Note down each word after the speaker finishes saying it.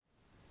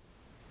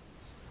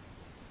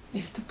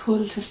if the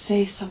pull to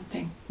say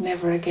something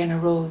never again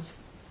arose,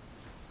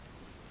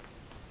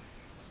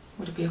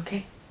 would it be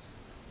okay?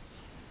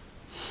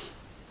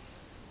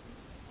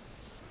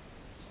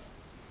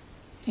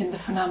 In the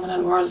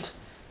phenomenal world,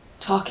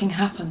 talking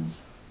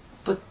happens,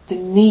 but the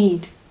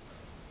need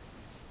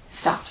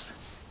stops.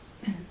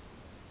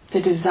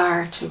 The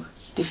desire to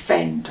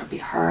defend or be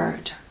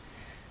heard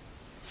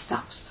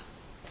stops.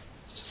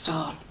 It's just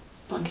all a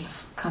bundle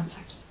of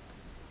concepts.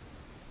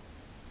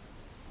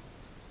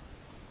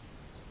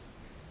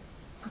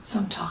 But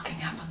some talking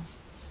happens.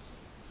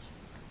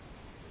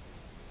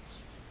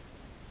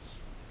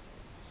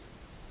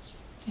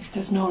 If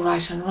there's no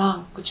right and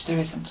wrong, which there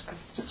isn't,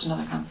 because it's just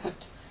another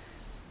concept,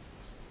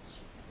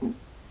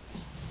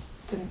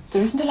 then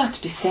there isn't a lot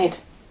to be said.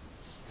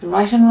 The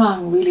right and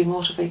wrong really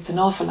motivates an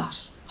awful lot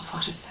of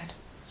what is said.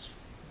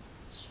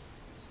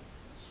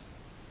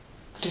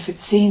 But if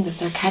it's seen that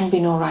there can be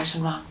no right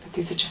and wrong, that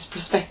these are just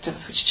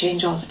perspectives which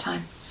change all the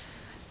time,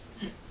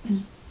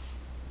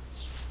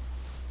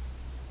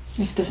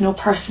 if there's no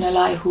personal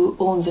I who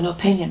owns an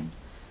opinion,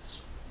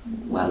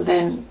 well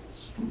then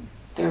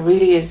there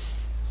really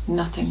is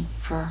nothing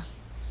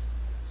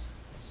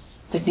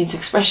that needs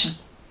expression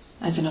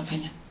as an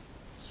opinion.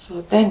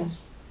 So then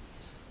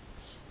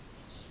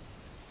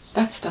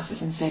that stuff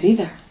isn't said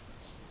either.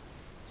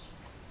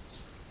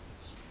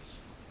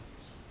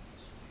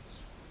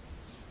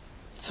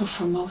 So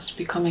for most,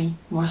 becoming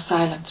more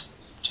silent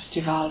just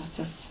evolves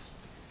as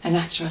a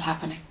natural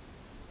happening.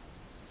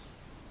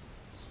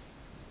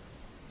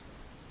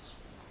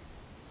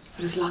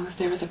 But as long as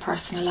there is a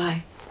personal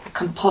I, a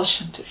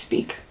compulsion to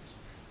speak,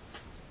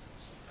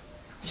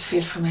 it will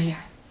feel familiar.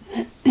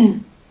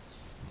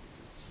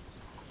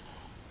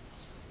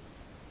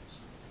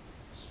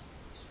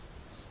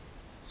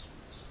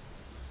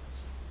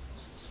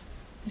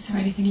 Is there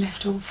anything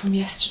left over from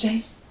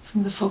yesterday,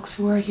 from the folks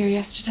who were here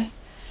yesterday?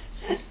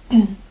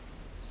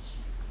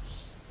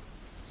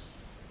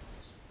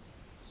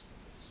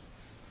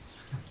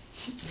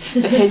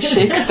 The head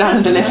shakes down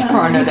in the left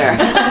corner there.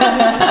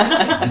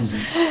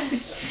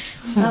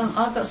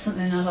 I've got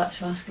something I'd like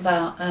to ask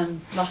about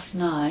last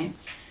night.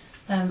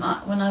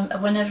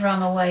 Whenever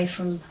I'm away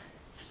from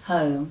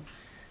home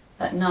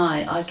at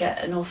night, I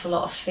get an awful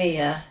lot of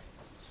fear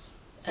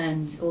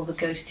and all the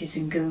ghosties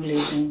and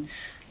ghoulies and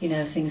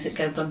things that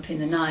go bump in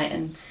the night,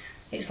 and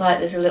it's like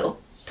there's a little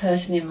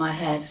person in my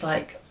head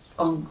like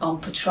on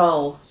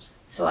patrol,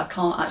 so I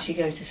can't actually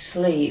go to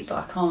sleep, but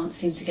I can't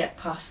seem to get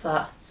past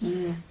that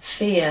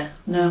fear,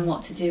 knowing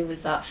what to do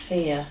with that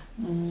fear.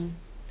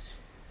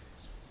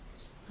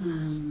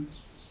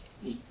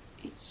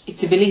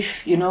 It's a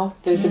belief,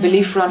 there's a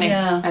belief running,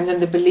 and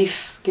then the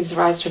belief gives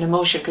rise to an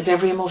emotion, because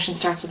every emotion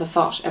starts with a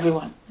thought,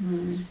 everyone.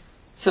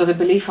 So the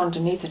belief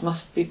underneath it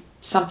must be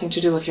something to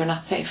do with you're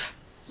not safe.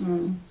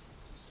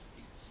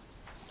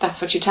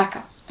 That's what you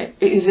tackle.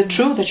 Is it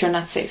true that you're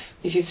not safe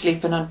if you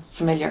sleep in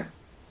unfamiliar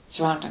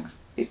surroundings?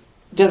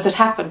 Does it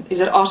happen? Is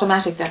it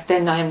automatic that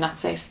then I am not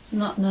safe?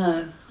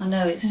 No. I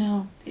know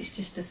it's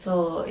just a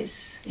thought.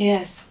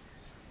 Yes.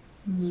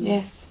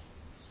 Yes.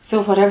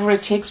 So whatever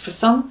it takes for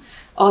some,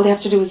 all they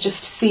have to do is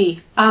just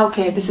see,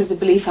 okay, this is the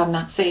belief I'm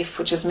not safe,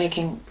 which is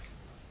making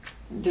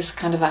this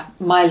kind of a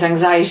mild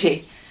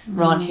anxiety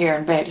run here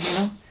in bed,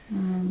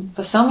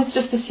 For some it's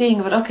just the seeing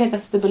of it, okay,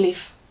 that's the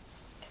belief.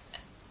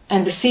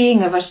 And the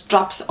seeing of it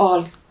drops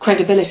all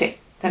credibility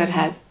that it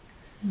has.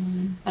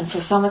 And for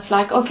some it's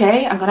like,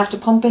 okay, I'm going to have to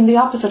pump in the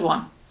opposite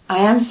one. I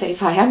am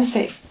safe.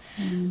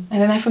 And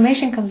an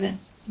affirmation comes in.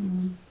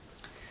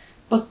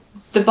 But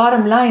the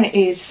bottom line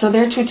is, so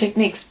there are two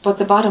techniques, but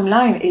the bottom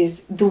line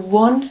is the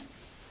one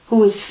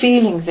who is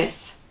feeling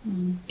this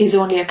is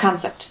only a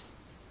concept.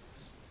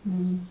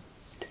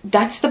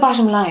 That's the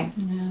bottom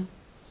line.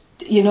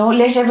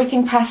 Let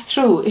everything pass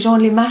through. It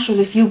only matters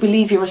if you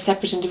believe you're a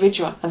separate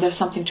individual and there's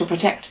something to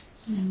protect.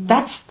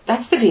 That's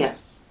the deal.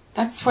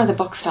 That's where the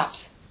buck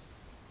stops.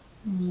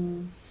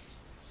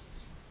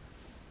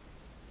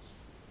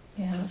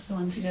 Yeah, that's the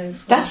one to go for.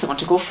 That's the one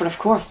to go for, of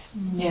course.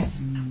 Yes.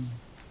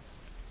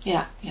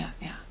 Yeah.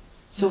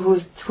 So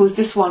who's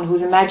this one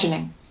who's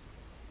imagining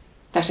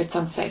that it's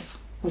unsafe?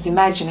 Who's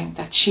imagining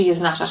that she is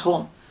not at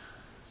home?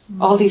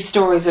 All these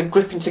stories are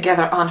gripping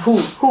together on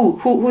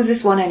who's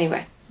this one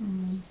anyway?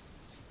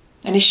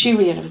 And is she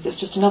real, or is this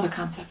just another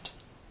concept?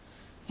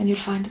 And you'll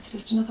find it's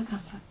just another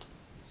concept.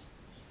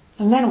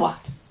 And then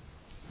what?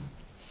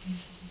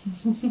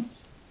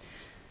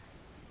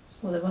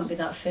 Well, there won't be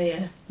that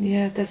fear.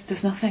 Yeah,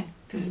 there's nothing.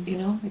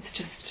 It's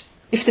just,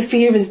 if the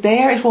fear is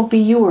there, it won't be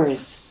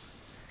yours.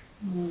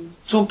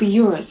 It won't be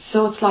yours.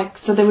 So it's like,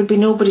 so there would be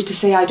nobody to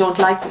say, I don't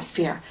like this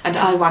fear and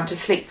I want to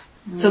sleep.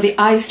 So the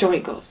I story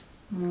goes.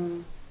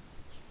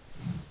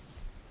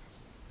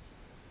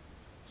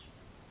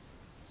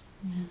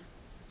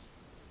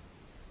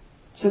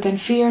 So then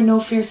fear, no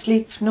fear,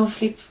 sleep, no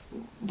sleep.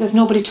 There's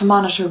nobody to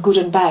monitor good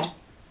and bad.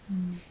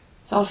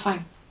 It's all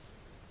fine.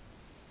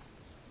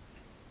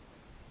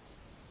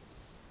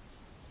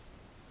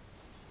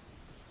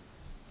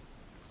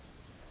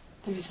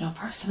 There is no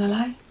personal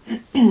I.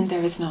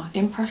 There is no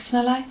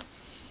impersonal I.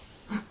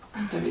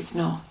 There is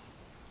no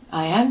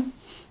I am.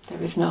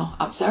 There is no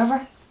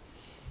observer.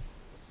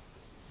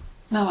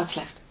 Now what's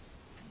left?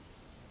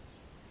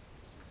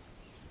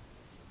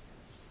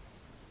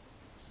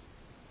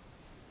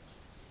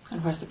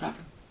 And where's the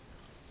problem?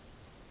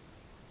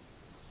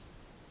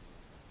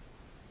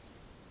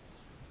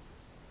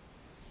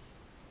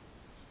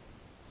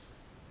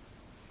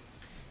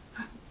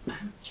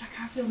 Jack,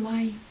 I feel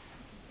my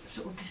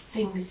sort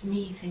of this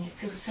me thing, it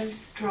feels so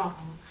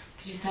strong,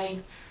 because you say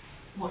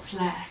what's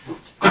left,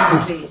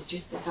 obviously it's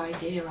just this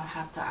idea I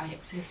have that I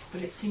exist,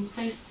 but it seems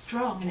so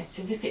strong, and it's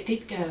as if it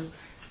did go,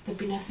 there'd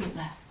be nothing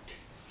left.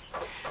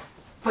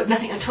 But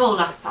nothing at all,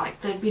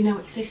 like there'd be no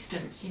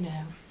existence, you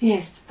know.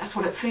 Yes. That's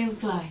what it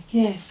feels like.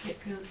 Yes. It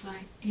feels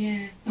like,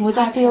 yeah. And would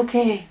that be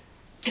okay?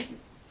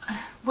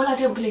 Well, I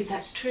don't believe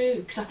that's true,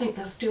 because I think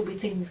there'll still be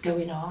things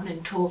going on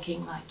and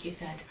talking, like you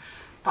said.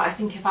 But I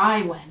think if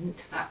I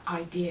went, that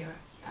idea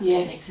that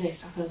doesn't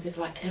exist, I feel as if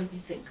like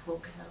everything will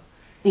go.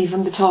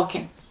 Even the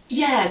talking?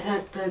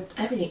 Yeah, the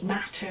everything,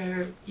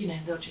 matter, you know,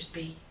 they'll just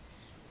be,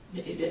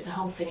 the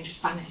whole thing will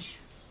just vanish.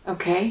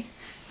 Okay.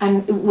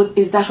 And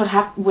is that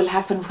what will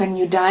happen when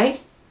you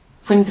die?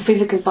 When the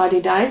physical body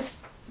dies?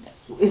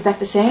 Is that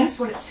the same? That's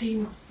what it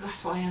seems,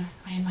 that's what I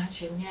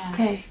imagine, yeah.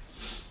 Okay.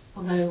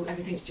 Although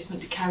everything's just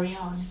meant to carry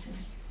on, isn't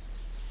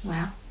it?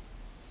 Well,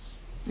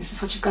 this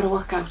is what you've got to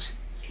work out.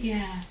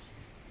 Yeah.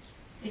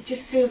 It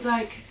just feels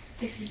like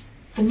this is,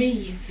 the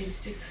me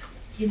is just,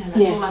 you know,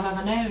 that's all I've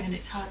ever known, and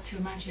it's hard to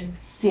imagine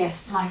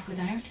life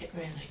without it,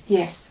 really.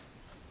 Yes.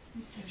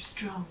 It's so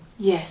strong.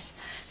 Yes.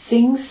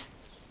 Things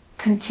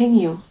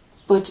continue,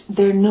 but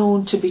they're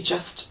known to be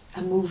just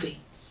a movie.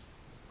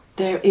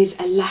 There is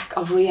a lack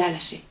of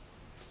reality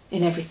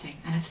in everything,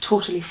 and it's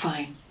totally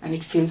fine, and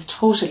it feels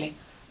totally,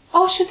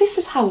 oh sure, this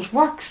is how it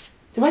works.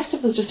 The rest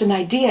of it was just an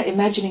idea,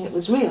 imagining it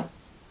was real.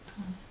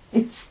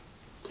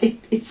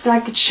 It's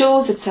like it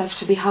shows itself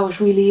to be how it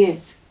really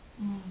is,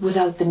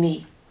 without the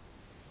me.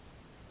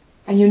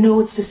 And you know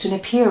it's just an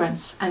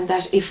appearance, and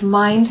that if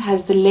mind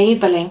has the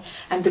labelling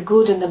and the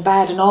good and the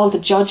bad and all the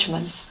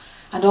judgments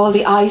and all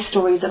the I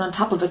stories and on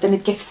top of it, then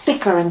it gets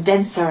thicker and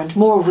denser and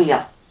more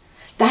real.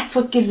 That's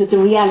what gives it the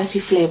reality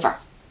flavour.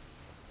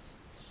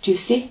 Do you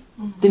see?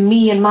 The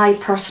me and my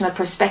personal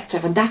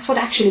perspective, and that's what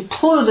actually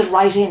pulls it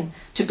right in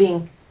to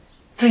being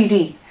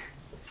 3D.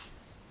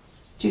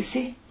 Do you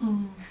see?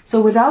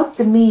 So without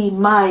the me,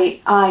 my,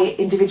 I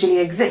individually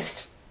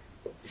exist,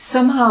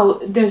 somehow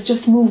there's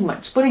just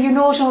movement. But you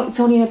know it's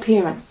only an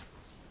appearance.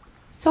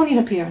 It's only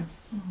an appearance.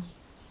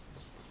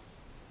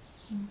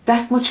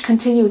 That much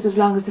continues as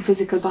long as the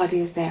physical body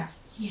is there.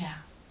 Yeah.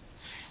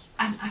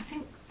 And I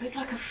think there's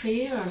like a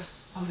fear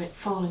of it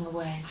falling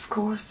away. Of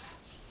course.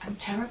 I'm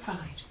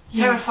terrified.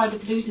 Yes. Terrified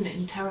of losing it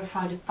and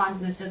terrified of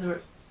finding this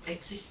other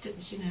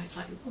existence, you know. It's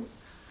like, ooh.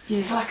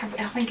 Yes. It's like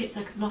I think it's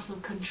a loss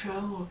of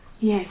control.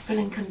 Yes.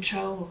 Feeling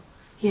control.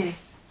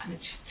 Yes. And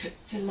it's just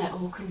to let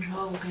all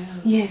control go.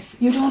 Yes.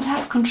 You don't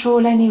have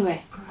control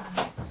anyway.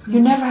 Right. You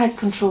never had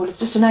control. It's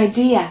just an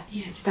idea.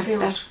 Yeah, it just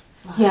feels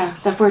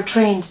that we're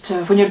trained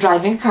to. When you're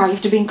driving a car, you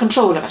have to be in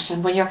control of it.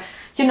 And when you're,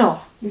 you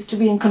have to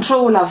be in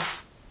control of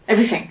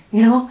everything,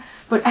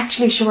 But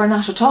actually, sure,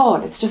 not at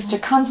all. It's just a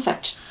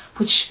concept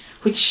which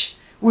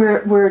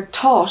we're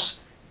taught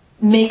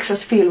makes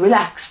us feel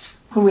relaxed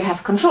when we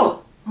have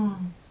control.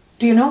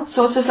 Do you know?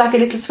 So it's just like a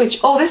little switch.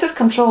 Oh, this is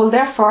control,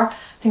 therefore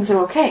things are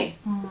okay.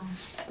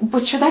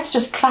 But sure, that's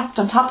just clapped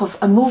on top of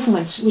a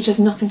movement which has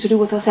nothing to do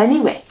with us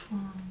anyway.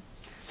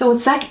 So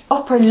it's that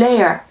upper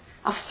layer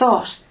of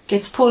thought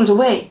gets pulled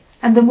away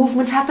and the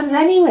movement happens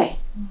anyway.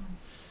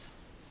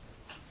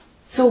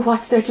 So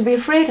what's there to be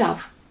afraid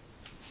of?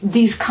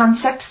 These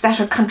concepts that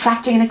are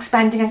contracting and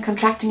expanding and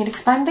contracting and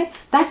expanding,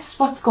 that's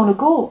what's going to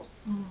go.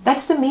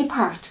 That's the me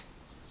part.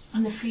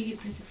 And there's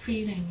a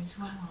feeling as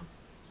well.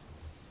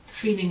 The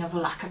feeling of a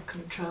lack of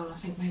control, I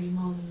think, maybe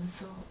more than the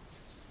thoughts.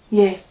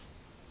 Yes,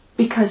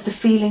 because the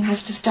feeling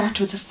has to start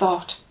with a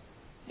thought.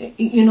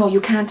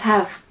 You can't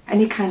have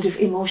any kind of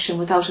emotion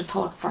without a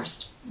thought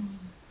first.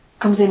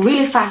 Comes in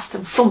really fast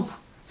and thump.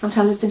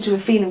 Sometimes it's into a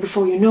feeling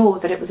before you know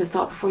that it was a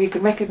thought, before you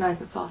can recognise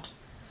the thought.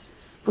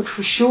 But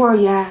for sure,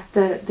 yeah,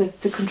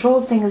 the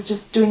control thing is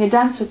just doing a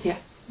dance with you.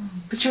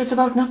 But sure, it's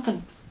about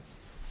nothing.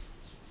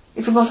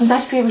 If it wasn't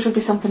that fear, it would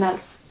be something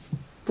else.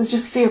 There's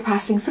just fear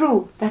passing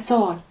through, that's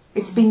all.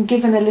 It's been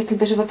given a little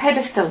bit of a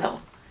pedestal, though.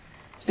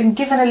 It's been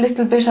given a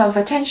little bit of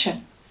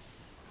attention.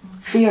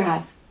 Fear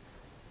has.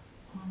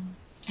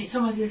 It's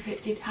almost as if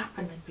it did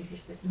happen,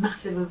 because this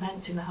massive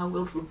event in the whole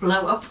world would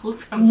blow up or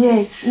something.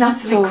 Yes, not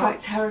so. Something quite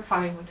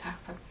terrifying would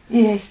happen.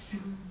 Yes.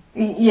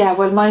 Yeah,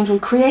 well, mind will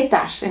create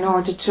that in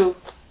order to,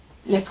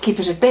 let's keep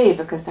it at bay,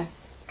 because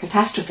that's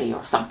catastrophe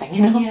or something,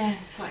 Yeah,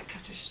 it's like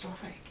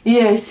catastrophic.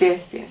 Yes.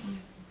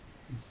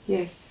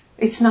 Yes.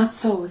 It's not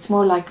so. It's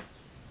more like,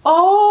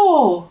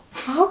 oh,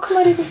 how come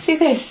I didn't see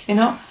this,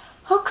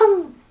 How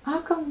come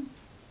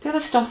the other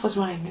stuff was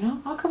running,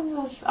 How come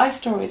those I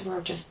stories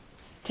were just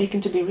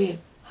taken to be real?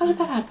 How did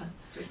that happen?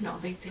 So it's not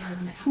a big deal,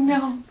 isn't it?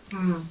 No.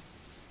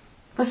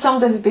 For some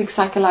there's a big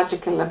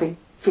psychological, a big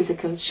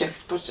physical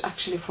shift, but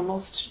actually for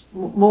most,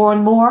 more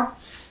and more,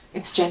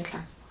 it's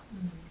gentler.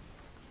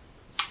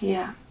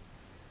 Yeah.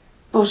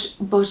 But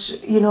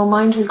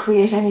mind will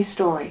create any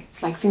story.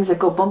 It's like things that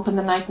go bump in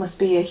the night must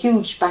be a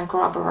huge bank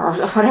robber or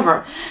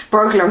whatever,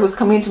 burglar who's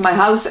come into my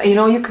house.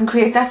 You can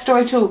create that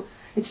story too.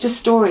 It's just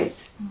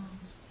stories.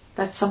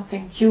 That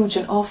something huge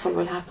and awful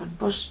will happen.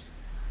 But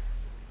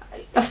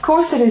of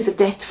course it is a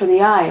death for the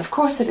eye. Of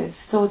course it is.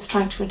 So it's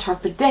trying to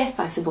interpret death,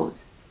 I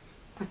suppose.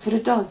 That's what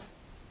it does.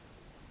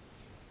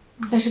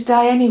 Let it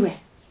die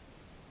anyway.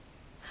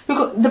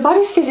 The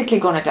body's physically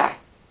going to die.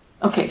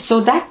 Okay, so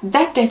that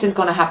death is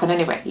going to happen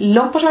anyway.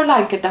 Lump it or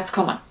like it, that's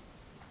coming.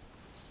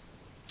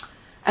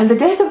 And the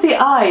death of the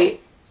eye,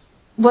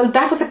 well,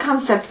 that was a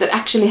concept that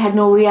actually had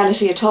no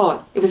reality at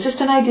all. It was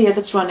just an idea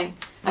that's running,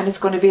 and it's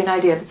going to be an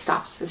idea that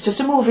stops. It's just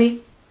a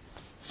movie.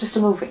 It's just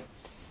a movie.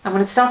 And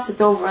when it stops,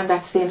 it's over, and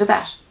that's the end of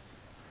that.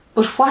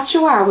 But what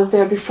you are was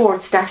there before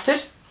it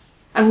started,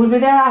 and will be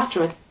there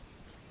after it.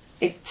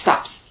 It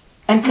stops.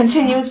 And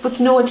continues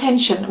with no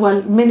attention,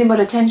 well, minimal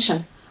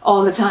attention,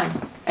 all the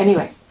time.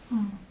 Anyway.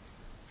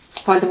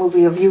 While the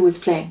movie of you is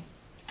playing.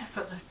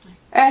 Effortlessly.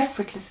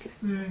 Effortlessly.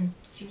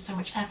 Seems so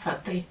much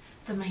effort, the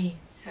me,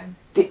 so...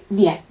 The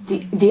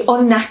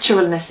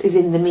unnaturalness is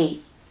in the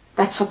me.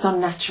 That's what's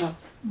unnatural.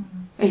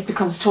 It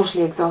becomes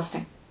totally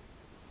exhausting.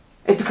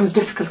 It becomes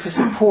difficult to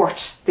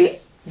support the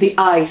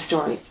I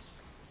stories.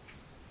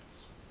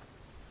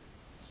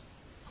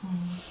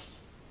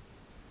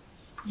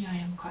 Yeah, I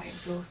am quite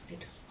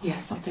exhausted. Yeah,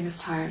 something is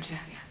tired, yeah.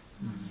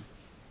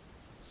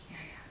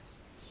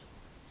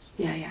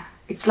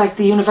 It's like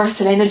the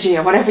universal energy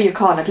or whatever you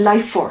call it,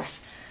 life force,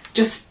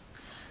 just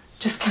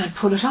can't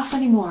pull it off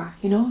anymore,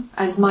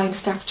 as mind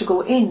starts to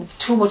go in. It's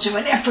too much of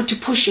an effort to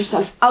push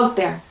yourself out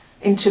there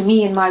into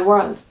me and my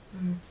world.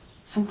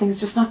 Something's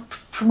just not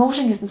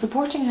promoting it and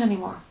supporting it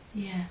anymore.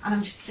 Yeah, and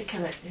I'm just sick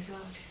of it as well,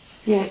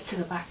 just sick to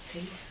the back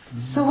teeth.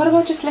 So what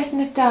about just letting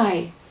it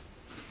die?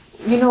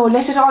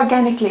 Let it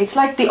organically. It's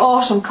like the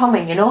autumn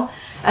coming,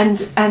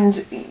 and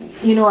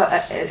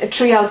a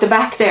tree out the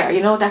back there,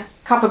 that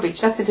copper beech,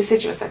 that's a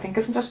deciduous, I think,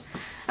 isn't it?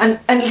 And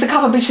the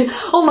copper beech said,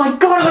 oh my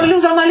God, I'm going to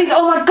lose all my leaves,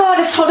 oh my God,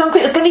 it's hold on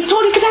quick, it's going to be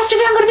totally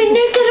catastrophe, I'm going to be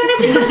naked and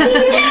everything's going to see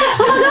me,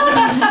 oh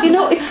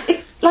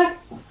my God.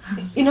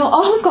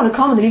 Autumn's going to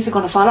come and the leaves are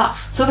going to fall off.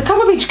 So the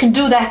copper beech can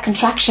do that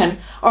contraction,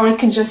 or it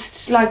can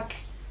just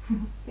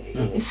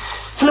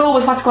flow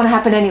with what's going to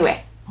happen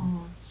anyway.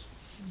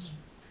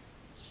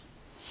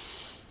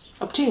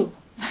 Up to you.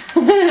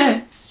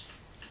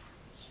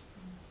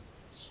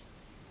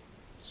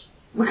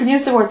 We can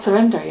use the word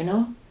surrender,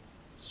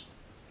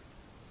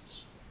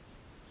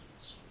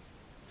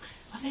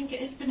 I think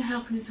it has been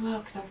helping as well,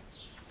 because I've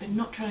been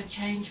not trying to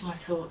change my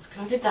thoughts,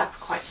 because I did that for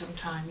quite some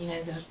time,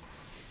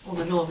 all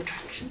the law of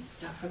attraction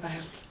stuff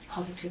about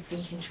positive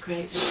thinking to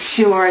create this.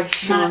 Sure.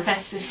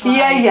 Manifest this life.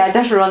 Yeah,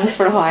 that runs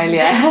for a while,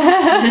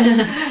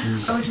 yeah.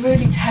 I was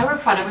really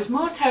terrified. I was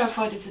more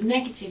terrified of the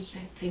negative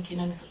thinking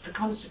and the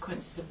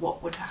consequences of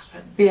what would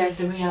happen. Yes.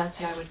 The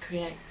reality I would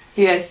create.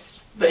 Yes.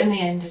 But in the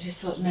end, I just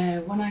thought,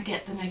 no, when I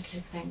get the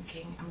negative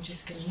thinking, I'm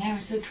just going to, now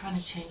instead of trying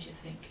to change the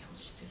thinking,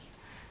 it's just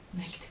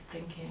negative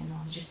thinking, or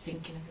I'm just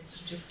thinking of this,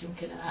 I'm just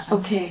thinking of that. And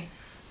Okay.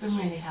 It's been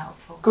really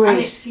helpful. Great. And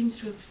it seems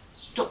to have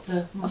stopped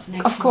the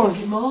negative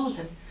thinking more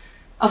than...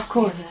 Of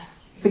course.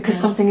 Because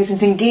something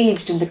isn't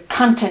engaged in the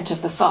content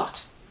of the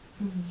thought.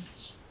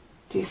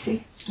 Do you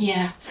see?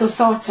 Yeah. So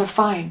thoughts are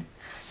fine.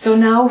 So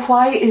now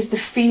why is the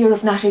fear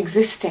of not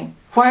existing?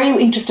 Why are you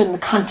interested in the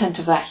content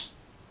of that?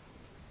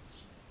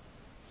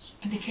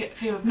 And the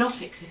fear of not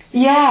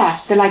existing.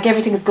 Yeah, they're like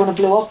everything is going to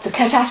blow up. The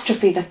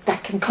catastrophe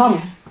that can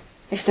come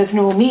if there's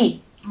no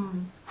me.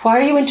 Why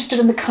are you interested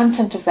in the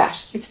content of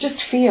that? It's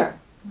just fear.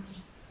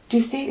 Do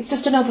you see? It's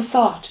just another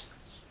thought.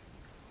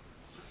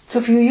 So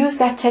if you use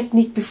that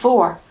technique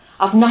before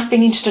of not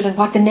being interested in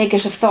what the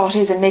negative thought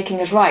is and making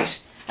it right,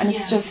 and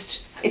it's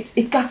just,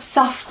 it got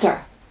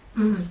softer.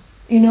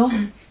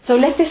 So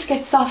let this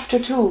get softer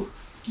too.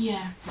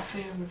 Yeah, the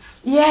fear of...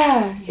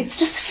 Yeah, it's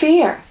just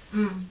fear.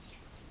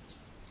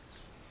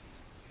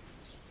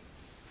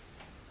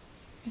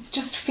 It's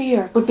just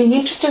fear. But being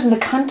interested in the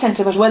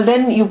content of it, well,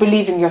 then you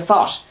believe in your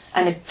thought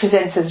and it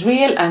presents as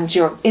real and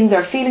you're in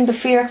there feeling the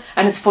fear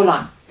and it's full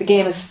on. The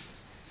game is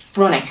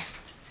running.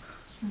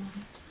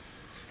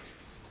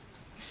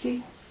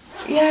 See?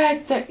 Yeah,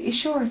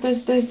 sure,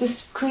 there's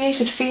this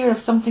created fear of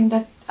something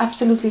that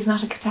absolutely is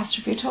not a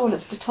catastrophe at all.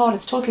 It's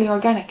totally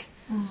organic.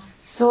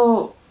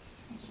 So...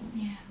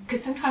 Yeah,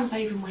 because sometimes I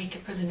even wake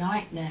up in the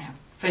night now,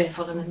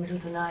 fearful in the middle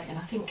of the night, and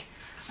I think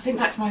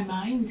that's my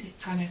mind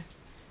trying to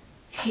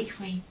keep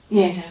me.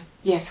 Yes,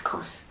 yes, of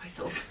course. By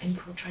sort of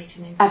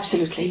infiltrating into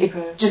absolutely. Deeper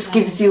it just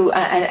gives you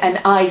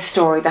an I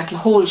story that'll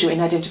hold you in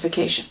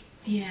identification.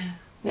 Yeah.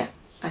 Yeah,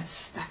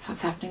 that's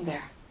what's happening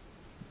there.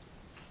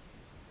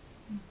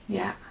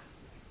 Yeah.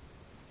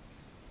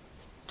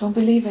 Don't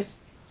believe it.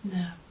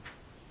 No.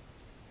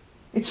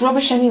 It's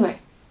rubbish anyway,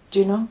 do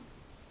you know?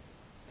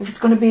 If it's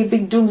going to be a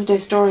big doomsday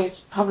story, it's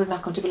probably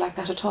not going to be like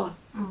that at all.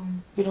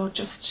 You know,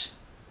 just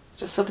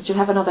so that you'll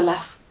have another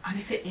laugh. And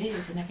if it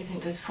is, and everything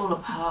does fall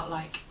apart,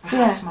 like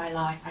perhaps my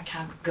life, I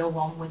can't go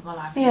on with my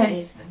life as it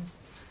is,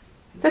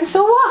 then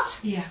so what?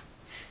 Yeah.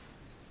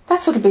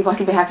 That's what will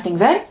be happening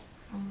then.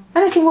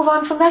 And it'll move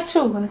on from that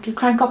too, and it'll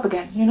crank up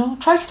again, you know.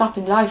 Try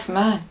stopping life,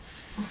 man.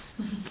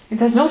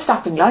 There's no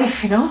stopping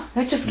life, you know.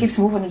 It just keeps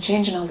moving and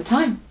changing all the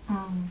time.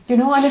 You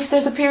know, and if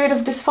there's a period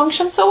of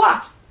dysfunction, so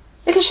what?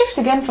 It'll shift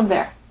again from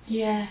there.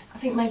 Yeah, I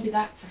think maybe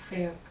that's a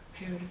period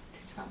of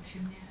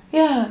dysfunction,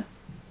 Yeah.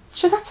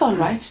 Sure, that's all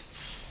right.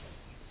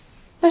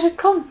 Let it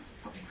come.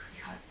 Probably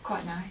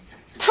quite nice,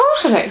 actually.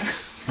 Totally.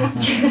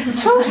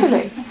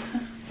 Totally.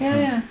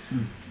 Yeah.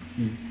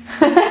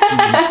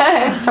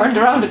 It's turned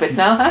around a bit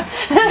now, huh?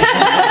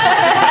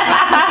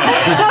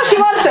 No, she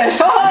wants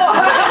it. Oh.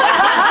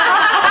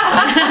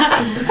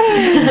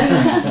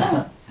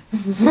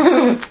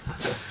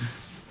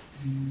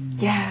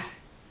 Yeah.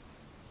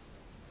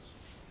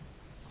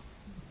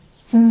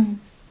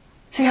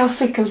 See how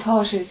fickle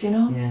thought is, you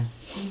know? Yeah.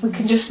 We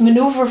can just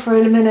maneuver for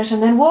a minute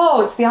and then,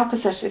 whoa, it's the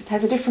opposite. It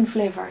has a different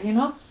flavour, you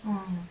know?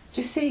 Do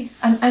you see?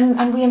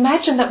 And we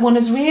imagine that one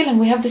is real and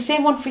we have the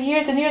same one for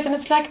years and years, and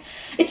it's like,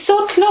 it's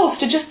so close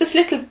to just this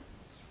little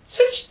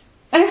switch,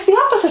 and it's the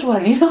opposite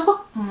one, you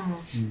know?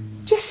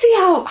 Do you see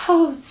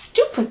how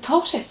stupid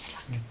thought is?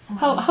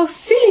 How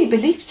silly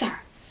beliefs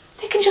are?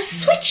 They can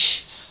just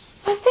switch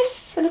like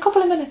this in a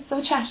couple of minutes of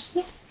a chat.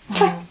 You know? It's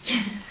like,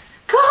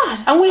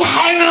 God, and we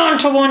hang on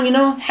to one, you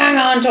know, hang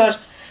on to it.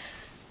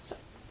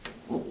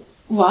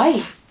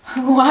 Why?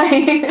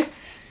 Why?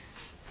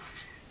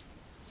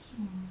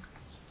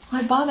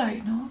 Why bother,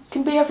 you know? It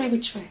can be every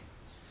which way.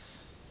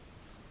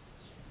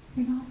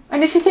 You know?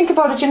 And if you think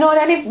about it, you know, at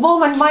any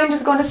moment mind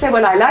is going to say,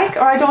 well, I like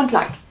or I don't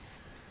like.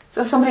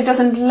 So if somebody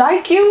doesn't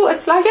like you,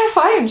 it's like, yeah,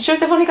 fine. Sure,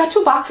 they've only got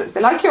two boxes.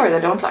 They like you or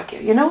they don't like you,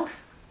 you know?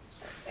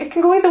 It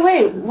can go either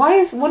way. Why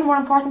is one more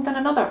important than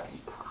another?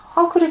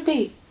 How could it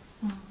be?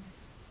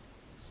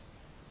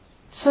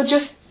 So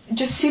just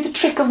see the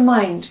trick of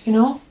mind, you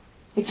know?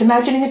 It's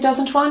imagining it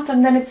doesn't want,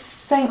 and then it's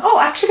saying, oh,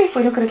 actually, if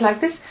we look at it like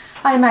this,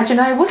 I imagine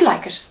I would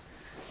like it.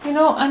 You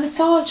know, and it's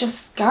all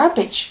just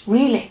garbage,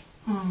 really.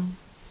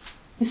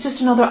 It's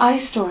just another I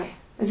story,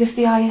 as if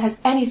the I has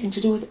anything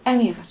to do with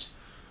any of it.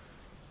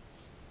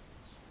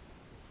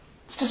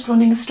 It's just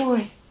running a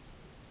story.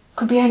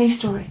 Could be any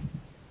story.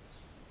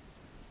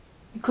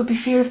 It could be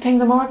fear of paying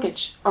the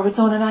mortgage, or its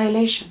own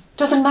annihilation.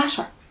 Doesn't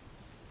matter.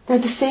 They're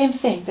the same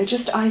thing. They're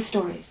just I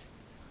stories.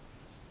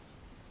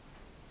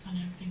 And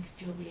everything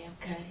still be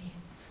okay.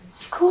 It's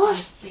just Of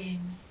course.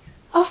 seeing.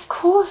 Of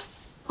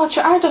course. What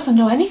your art doesn't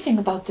know anything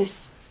about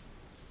this.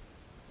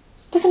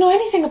 Doesn't know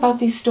anything about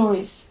these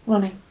stories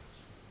running.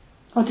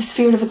 Or this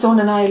fear of its own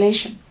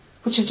annihilation,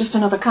 which is just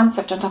another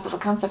concept on top of a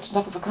concept on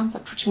top of a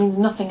concept, which means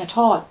nothing at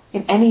all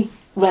in any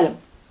realm.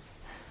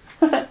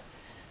 Do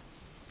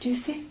you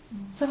see?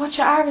 So what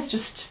your art is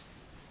just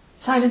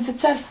silence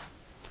itself.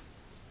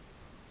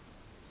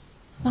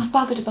 Not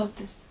bothered about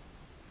this.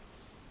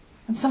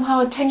 And somehow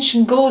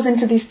attention goes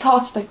into these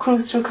thoughts that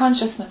cruise through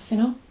consciousness, you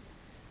know?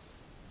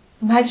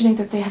 Imagining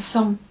that they have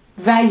some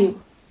value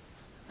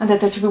and that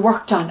they're to be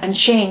worked on and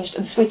changed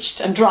and switched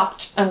and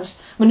dropped and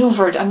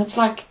manoeuvred, and it's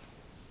like,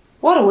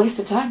 what a waste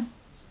of time.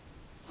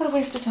 What a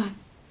waste of time.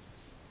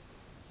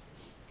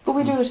 But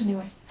we do it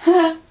anyway.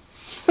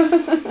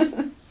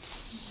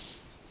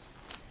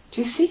 Do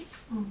you see?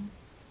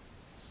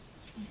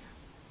 Yeah.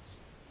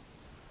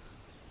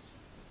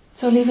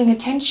 So leaving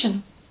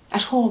attention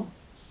at home,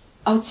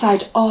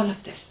 outside all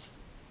of this.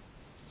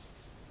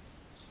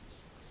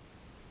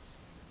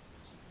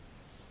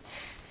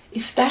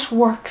 If that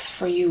works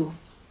for you,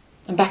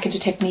 I'm back into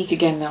technique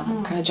again now,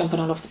 I'm kind of jumping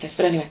all over the place,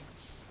 but anyway.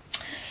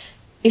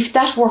 If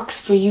that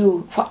works for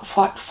you,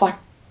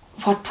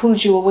 what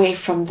pulls you away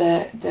from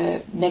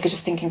the negative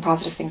thinking,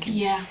 positive thinking?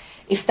 Yeah.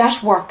 If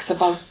that works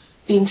about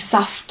being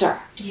softer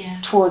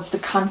towards the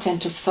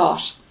content of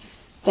thought,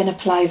 then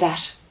apply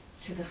that.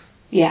 To the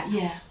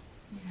Yeah.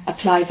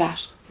 Apply that.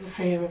 To the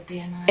fear of the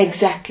annihilation.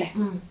 Exactly.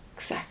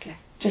 Exactly.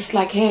 Just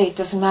like, hey, it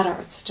doesn't matter.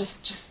 It's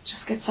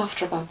just get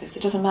softer about this.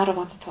 It doesn't matter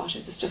what the thought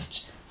is. It's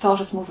just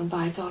thought is moving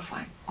by. It's all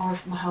fine. Or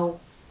if my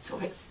whole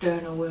sort of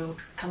external world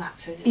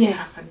collapses, it Yes. can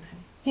happen. Then.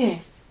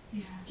 Yes.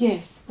 Yeah.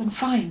 Yes. Then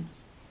fine.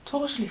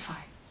 Totally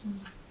fine.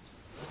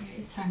 Yeah,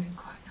 it's sounding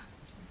quite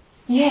nice.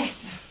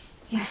 Yes.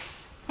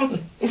 Yes.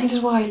 Isn't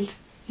it wild?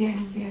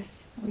 Yes. Yes.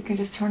 We can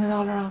just turn it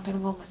all around in a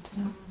moment.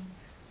 You know?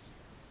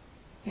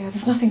 Yeah.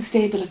 There's nothing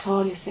stable at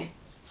all, you see,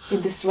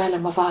 in this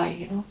realm of I.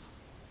 You know.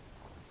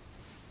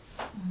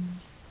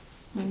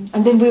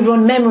 And then we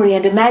run memory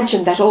and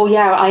imagine that, oh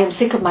yeah, I am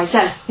sick of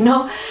myself, you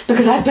know,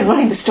 because I've been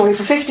running the story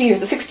for 50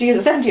 years or 60 years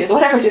or 70 years,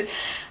 whatever it is.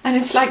 And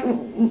it's like,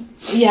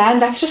 yeah,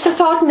 and that's just a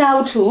thought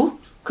now too,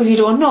 because you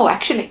don't know,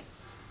 actually.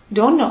 You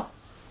don't know.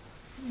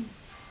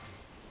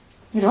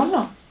 You don't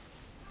know.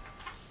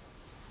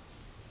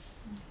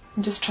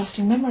 I'm just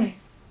trusting memory.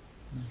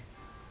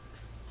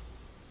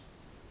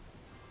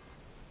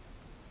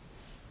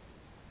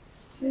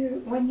 So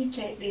when you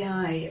take the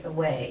I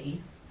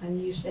away, and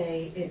you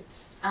say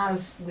it's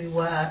as we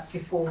were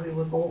before we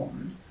were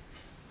born,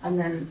 and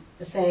then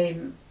the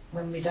same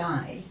when we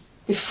die.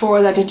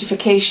 Before the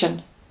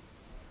identification.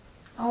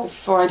 Oh,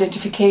 Before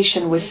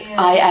identification with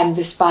Yeah. I am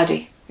this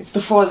body. It's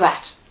before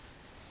that.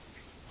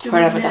 do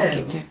Wherever we that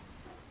know kicked in.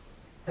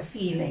 a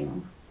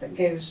feeling that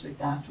goes with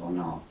that or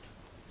not?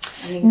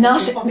 I mean,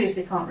 Not- we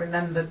obviously can't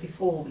remember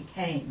before we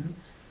came,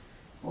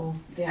 or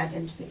the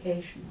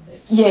identification of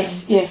it.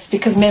 Yes, yes,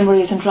 because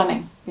memory isn't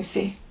running, you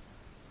see.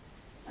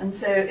 And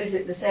so is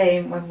it the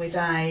same when we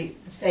die,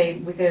 the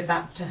same, we go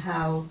back to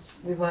how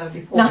we were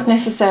before? Not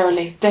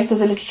necessarily. Death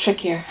is a little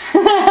trickier.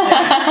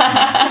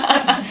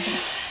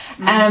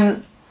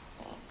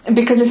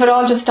 Because if it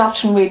all just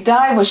stopped when we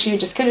die, well, you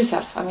just kill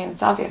yourself. I mean,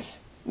 it's obvious.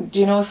 Do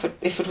you know,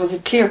 if it was a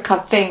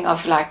clear-cut thing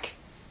of like,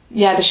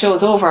 yeah, the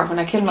show's over when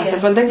I kill myself,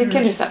 Yeah. well, then you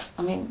kill yourself.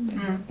 I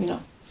mean, you know,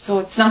 so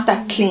it's not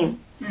that clean.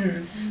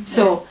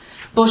 So,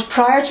 but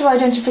prior to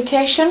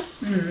identification,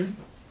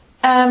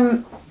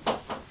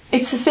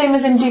 it's the same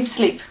as in deep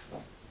sleep.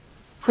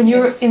 When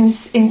you're in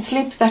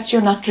sleep, that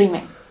you're not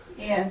dreaming.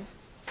 Yes,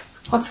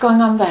 What's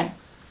going on then?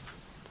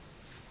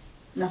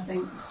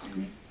 nothing.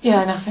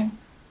 Yeah, nothing.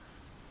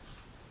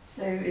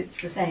 So it's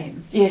the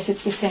same. Yes,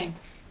 it's the same.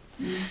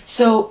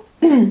 So,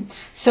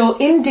 so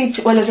in deep,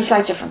 well, there's a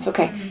slight difference.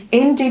 Okay,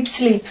 in deep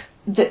sleep,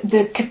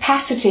 the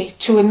capacity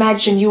to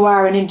imagine you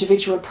are an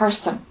individual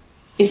person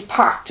is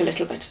parked a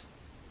little bit.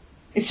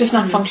 It's just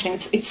not functioning.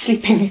 It's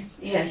sleeping.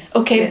 Yes.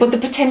 Okay, yes. but the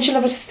potential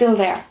of it is still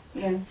there.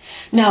 Yes.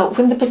 Now,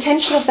 when the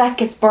potential of that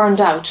gets burned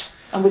out,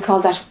 and we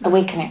call that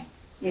awakening,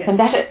 Yes. when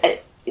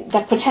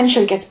that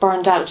potential gets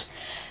burned out,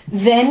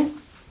 then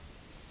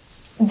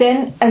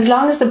as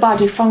long as the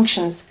body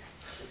functions,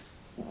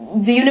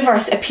 the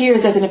universe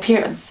appears as an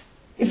appearance.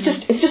 It's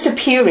just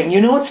appearing. You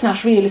know, it's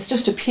not real. It's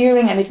just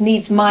appearing, and it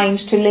needs mind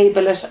to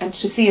label it and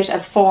to see it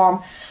as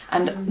form,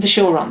 and the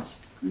show runs.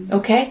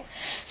 Okay,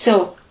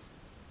 so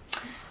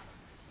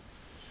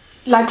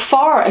like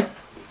for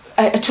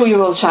a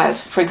 2-year-old child,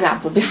 for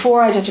example,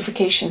 before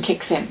identification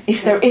kicks in,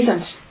 if there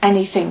isn't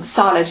anything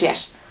solid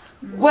yet,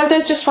 well,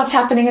 there's just what's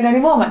happening at any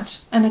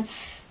moment, and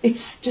it's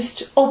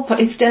just open.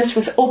 It's dealt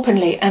with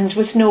openly and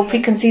with no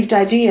preconceived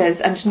ideas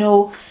and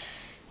no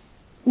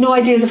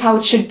ideas of how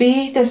it should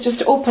be. There's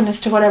just openness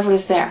to whatever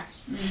is there.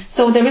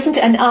 So there isn't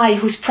an I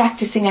who's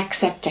practicing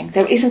accepting.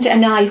 There isn't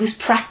an I who's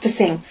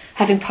practicing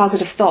having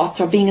positive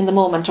thoughts or being in the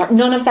moment, or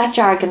none of that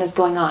jargon is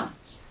going on.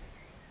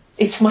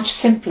 It's much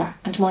simpler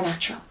and more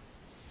natural.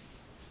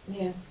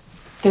 Yes.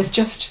 There's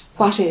just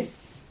what is,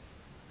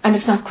 and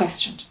it's not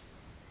questioned.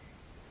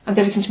 And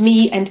there isn't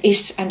me and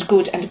it and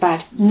good and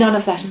bad. None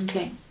of that is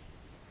playing.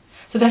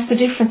 So that's the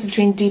difference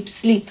between deep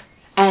sleep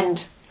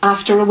and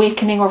after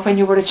awakening or when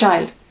you were a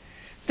child.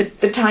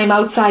 The time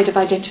outside of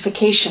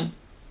identification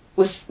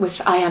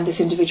with I am this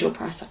individual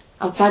person.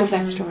 Outside of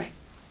that story.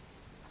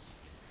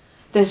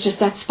 There's just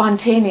that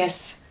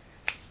spontaneous,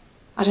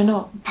 I don't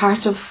know,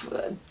 part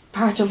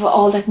of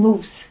all that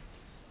moves,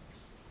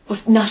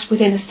 but not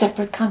within a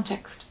separate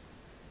context.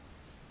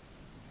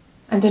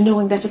 And the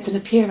knowing that it's an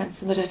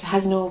appearance and that it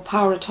has no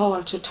power at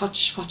all to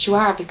touch what you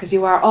are, because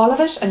you are all of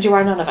it and you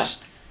are none of it.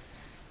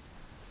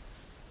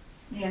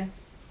 Yes.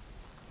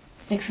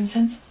 Make some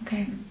sense?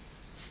 Okay.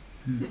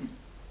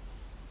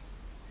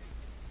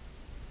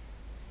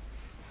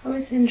 I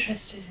was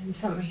interested in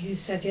something you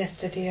said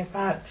yesterday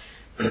about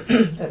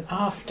that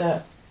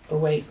after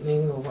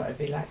awakening, or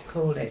whatever you like to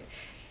call it,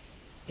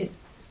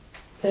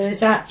 there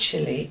is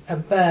actually a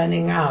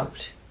burning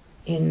out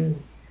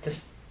in the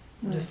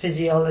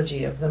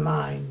physiology of the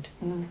mind.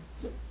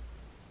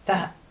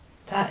 That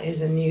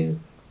is a new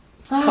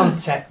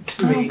concept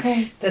to me.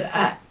 Okay.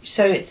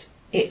 So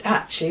it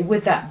actually,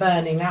 with that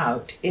burning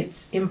out,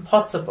 it's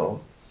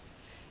impossible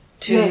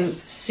to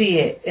see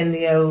it in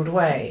the old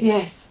way.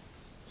 Yes.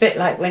 Bit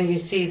like when you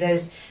see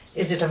is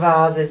it a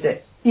vase, is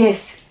it?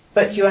 Yes.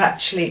 But you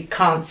actually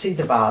can't see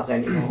the vase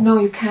anymore. No,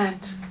 you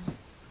can't.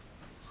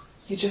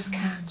 You just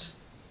can't.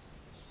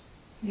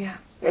 Yeah.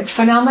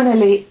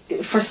 Phenomenally,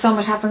 for some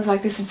it happens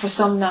like this and for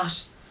some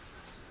not.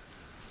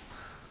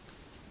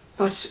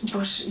 But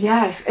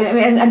yeah,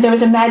 and there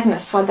is a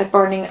madness while that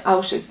burning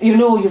out is. You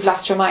know you've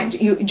lost your mind.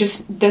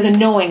 There's a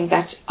knowing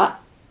that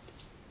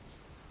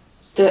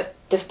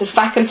the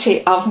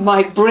faculty of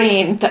my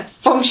brain that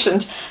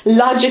functioned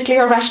logically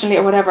or rationally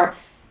or whatever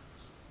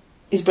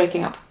is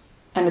breaking up,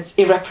 and it's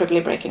irreparably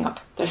breaking up.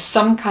 There's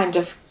some kind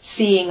of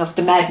seeing of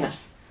the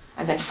madness,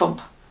 and then thump.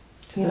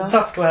 The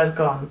software's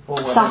gone.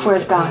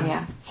 Software's gone,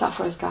 yeah.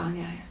 Software's gone,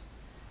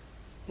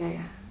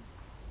 yeah.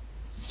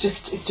 It's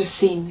just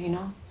seen, you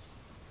know.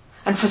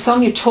 And for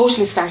some, you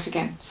totally start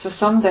again. So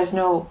some, there's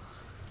no.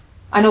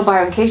 I know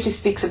Byron Katie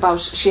speaks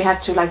about she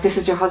had to, like, this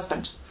is your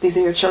husband, these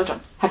are your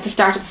children. Had to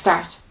start at the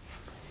start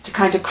to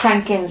kind of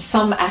crank in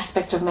some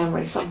aspect of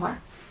memory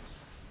somewhere.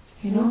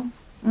 You know?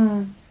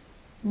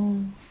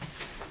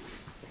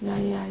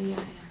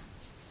 Yeah.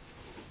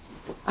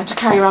 I had to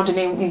carry around an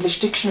English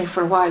dictionary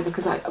for a while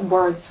because I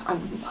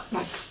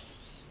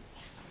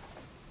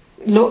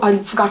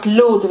forgot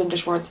loads of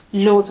English words.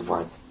 Loads of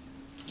words.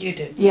 You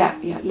did? Yeah,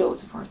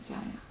 loads of words, yeah.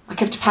 I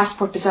kept a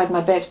passport beside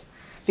my bed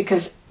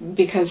because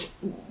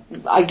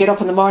I'd get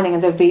up in the morning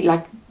and there'd be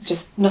like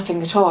just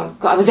nothing at all.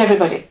 I was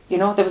everybody, you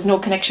know, there was no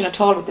connection at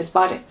all with this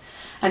body.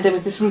 And there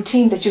was this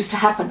routine that used to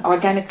happen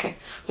organically.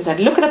 Was I'd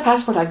look at the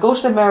passport, I'd go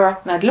to the mirror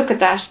and I'd look at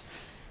that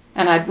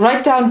and I'd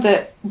write down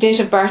the date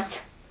of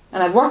birth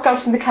and I'd work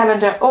out from the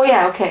calendar, oh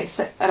yeah, okay,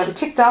 so I'd have it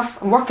ticked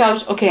off and work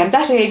out, okay, I'm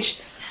that age,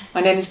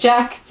 my name is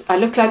Jack, I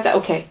look like that,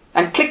 okay.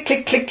 And click,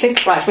 click, click,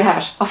 click, right, we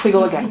have it, off we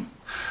go again.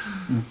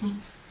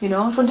 You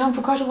know, it went on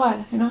for quite a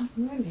while, you know.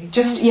 Really?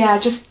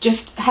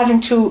 Just having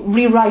to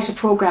rewrite a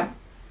program,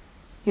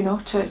 you know,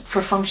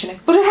 for functioning.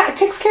 But it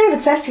takes care of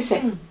itself, you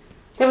see.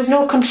 There was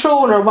no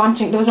control or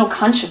wanting, there was no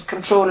conscious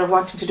control or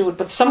wanting to do it,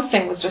 but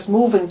something was just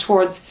moving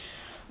towards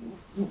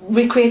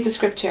recreate the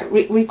script here,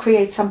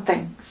 recreate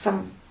something,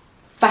 some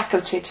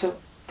faculty to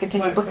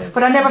continue.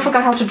 But I never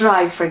forgot how to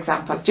drive, for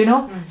example. Do you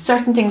know?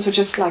 Certain things were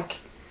just like,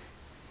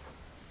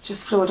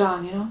 just flowed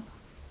on, you know?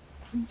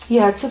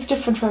 Yeah, it's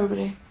different for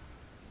everybody.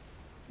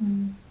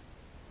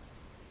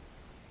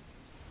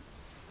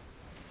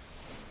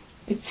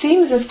 It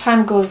seems as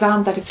time goes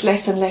on that it's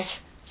less and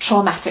less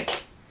traumatic.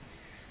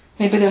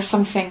 Maybe there's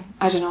something,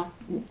 I don't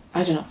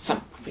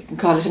know, we can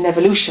call it an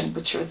evolution,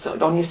 but sure, it's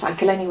only a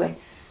cycle anyway.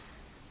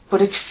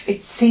 But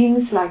it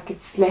seems like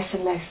it's less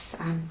and less,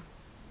 I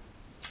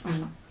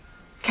don't know,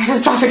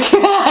 catastrophic.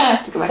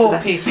 To go back For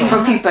to people.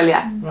 For people,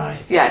 yeah.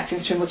 Right. Yeah, it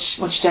seems to be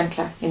much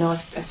gentler, you know,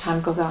 as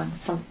time goes on.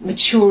 Some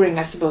maturing,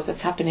 I suppose,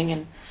 that's happening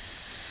in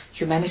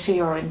humanity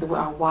or in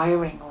our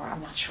wiring, or I'm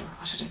not sure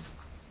what it is.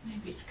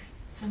 Maybe it's because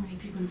so many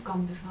people have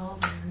gone before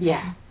them.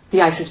 Yeah,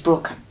 the ice is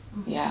broken.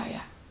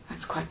 Yeah,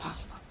 that's quite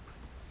possible.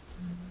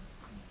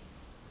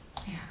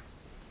 Yeah.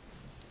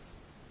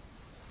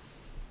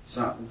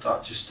 So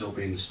that just still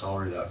being the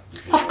story though?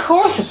 Of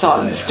course it's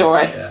all in the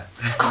story. Yeah.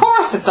 Of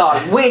course it's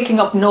all. Waking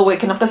up, no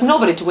waking up. There's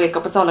nobody to wake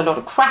up. It's all a load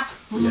of crap.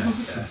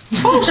 Yeah.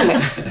 Totally.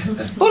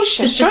 It's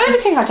bullshit. Sure,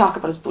 everything I talk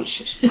about is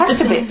bullshit. Has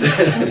to be.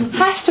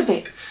 Has to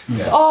be.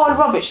 It's all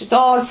rubbish. It's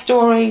all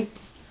story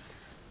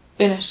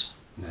in it.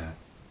 Yeah.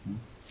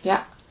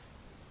 Yeah.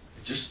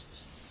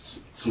 Just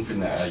something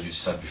that you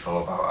said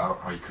before about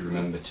how you could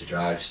remember to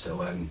drive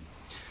still.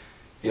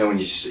 You know,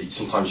 when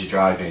sometimes you're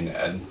driving,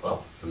 and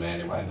well, for me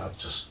anyway, and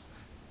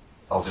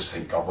I'll just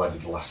think, God, where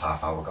did the last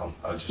half hour gone?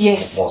 I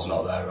just was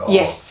not there at all.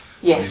 Yes.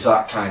 Is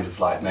that kind of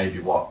like maybe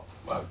what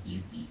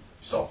you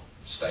sort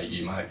of state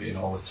you might be in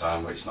all the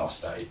time, where it's not a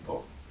state,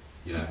 but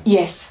you know.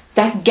 Yes,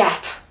 that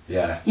gap.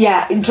 Yeah.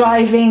 Yeah,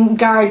 driving,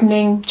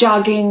 gardening,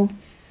 jogging,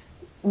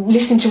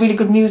 listening to really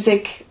good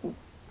music.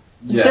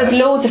 Yeah. There's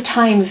loads of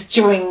times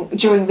during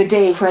the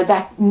day where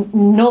that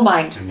no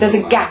mind. There's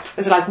a gap.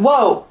 It's like,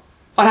 whoa,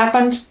 what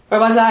happened? Where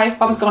was I?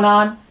 What was going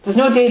on? There's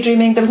no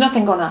daydreaming. There was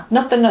nothing going on.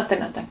 Nothing.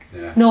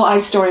 Yeah. No I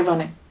story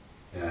running.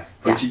 Yeah.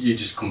 But you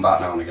just come back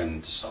now and again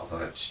and just sort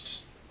of like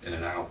just in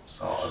and out,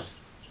 sort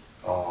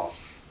of,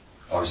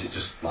 or is it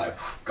just like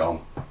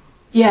gone?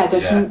 Yeah.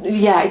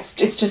 It's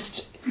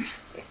just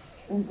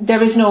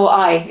there is no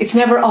I. It's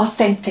never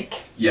authentic.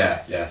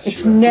 Yeah.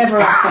 It's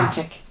never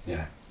authentic.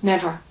 Yeah.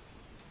 Never.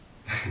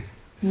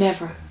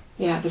 Never.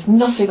 Yeah, there's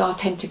nothing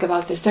authentic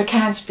about this. There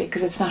can't be,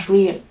 because it's not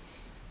real.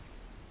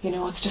 You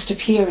know, it's just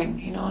appearing,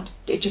 you know.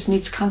 It just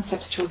needs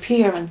concepts to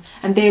appear,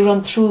 and they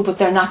run through, but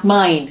they're not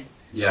mine.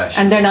 Yeah. Sure.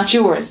 And they're not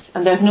yours.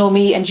 And there's no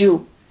me and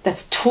you.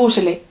 That's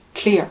totally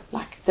clear.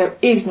 Like, there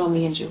is no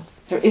me and you.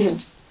 There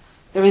isn't.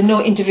 There is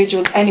no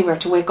individuals anywhere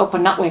to wake up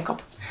and not wake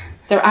up.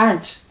 There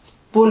aren't. It's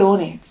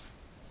baloney. It's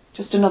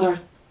just another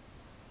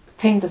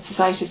thing that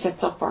society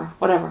sets up, or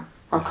whatever.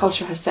 Our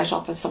culture has set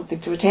up as something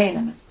to attain,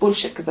 and it's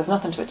bullshit because there's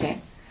nothing to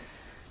attain.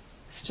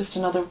 It's just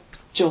another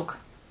joke.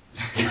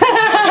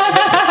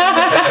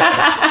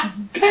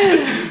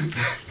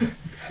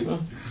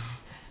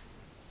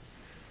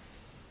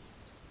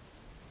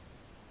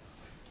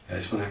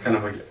 It's when I kind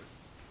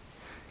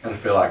of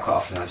feel like quite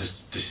often I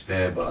just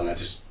disappear, but then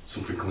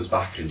something comes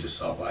back and just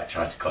sort of like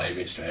tries to claim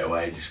it straight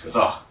away, and just goes,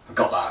 oh, I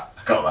got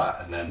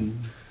that, and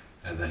then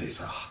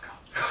it's like, oh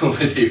God,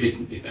 what am I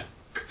doing, you know?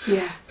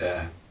 Yeah.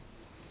 Yeah.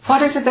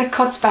 What is it that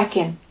cuts back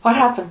in? What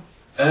happened?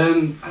 I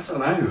don't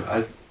know.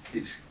 I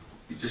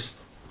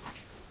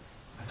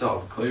don't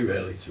have a clue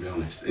really, to be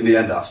honest. In the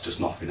end, that's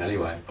just nothing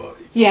anyway. But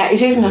yeah, it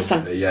is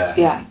nothing.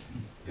 Yeah.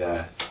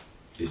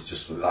 It's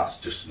just that's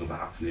just another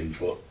happening,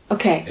 but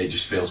okay. It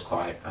just feels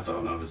quite. I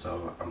don't know, as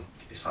though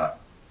it's like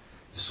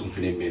there's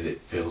something in me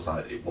that feels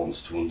like it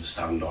wants to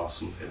understand or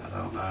something. I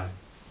don't know.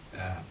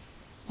 Yeah.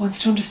 Wants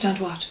to understand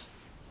what?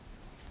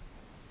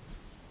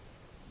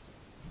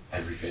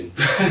 Everything.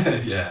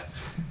 Yeah.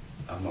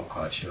 I'm not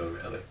quite sure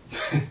really.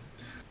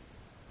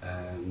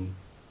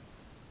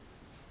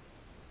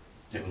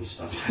 It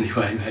understands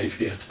anyway,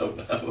 maybe, I don't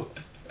know.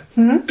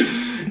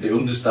 It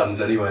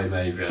understands anyway,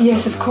 maybe.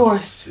 Yes, of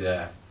course.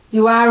 Yeah.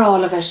 You are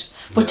all of it.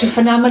 But to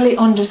phenomenally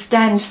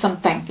understand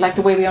something, like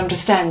the way we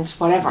understand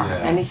whatever,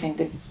 anything,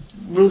 the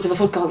rules of a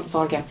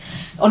football game,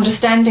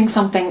 understanding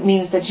something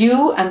means that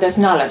and there's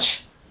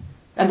knowledge.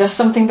 And there's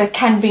something that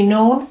can be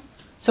known.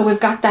 So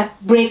we've got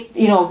that break,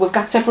 you know, we've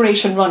got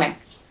separation running.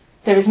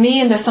 There is me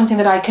and there's something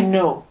that I can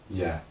know.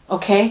 Yeah.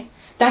 Okay?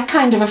 That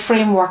kind of a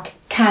framework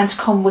can't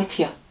come with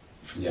you.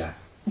 Yeah.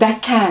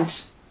 That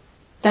can't.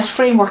 That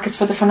framework is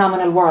for the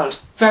phenomenal world.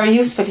 Very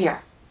useful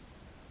here.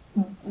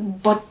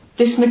 But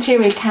this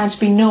material can't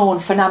be known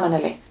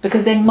phenomenally,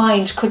 because then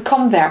mind could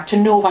come there to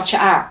know what you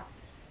are.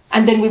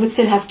 And then we would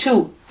still have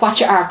two. What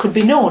you are could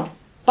be known.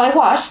 By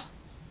what?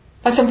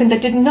 By something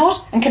that didn't know it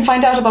and can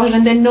find out about it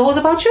and then knows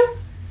about you?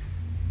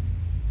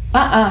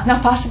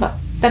 Not possible.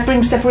 That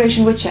brings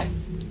separation with you.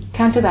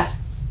 Can't do that.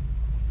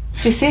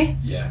 Do you see?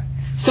 Yeah.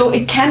 So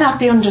it cannot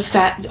be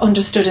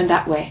understood in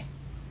that way.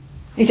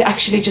 It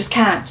actually just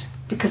can't.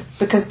 Because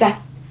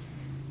that,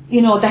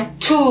 that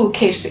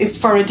toolkit is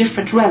for a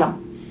different realm.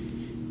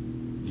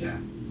 Yeah.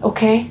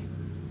 Okay?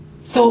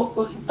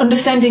 So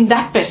understanding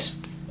that bit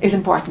is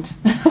important.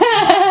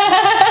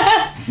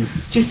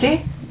 Do you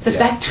see?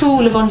 That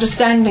tool of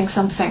understanding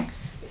something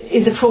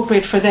is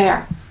appropriate for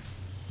there.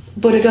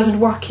 But it doesn't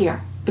work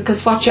here.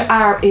 Because what you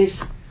are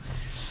is,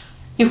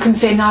 you can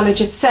say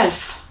knowledge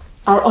itself,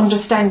 or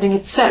understanding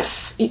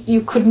itself.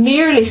 You could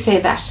nearly say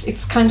that.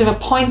 It's kind of a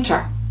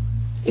pointer,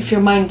 if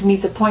your mind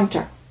needs a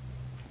pointer.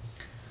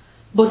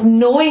 But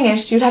knowing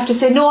it, you'd have to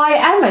say, no, I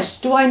am it.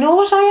 Do I know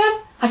what I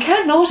am? I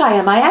can't know what I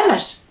am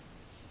it.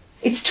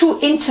 It's too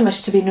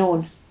intimate to be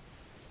known.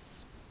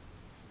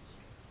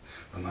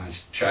 My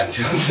mind's trying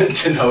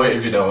to know it,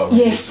 if you know what I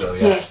mean. Yes, so,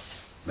 yes,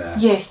 yeah.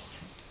 yes.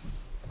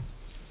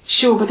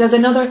 Sure, but there's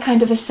another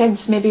kind of a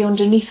sense maybe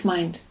underneath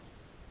mind.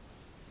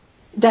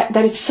 That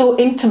it's so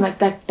intimate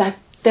that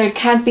there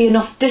can't be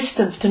enough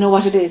distance to know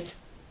what it is.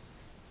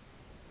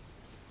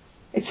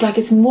 It's like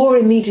it's more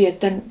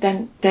immediate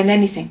than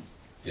anything.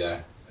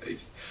 Yeah.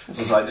 It's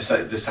like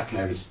the second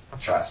I was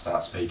trying to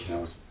start speaking, I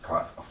was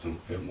quite often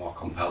feel more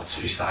compelled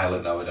to be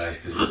silent nowadays,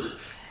 because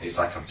it's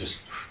like I've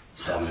just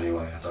gone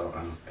anyway. I don't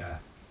know.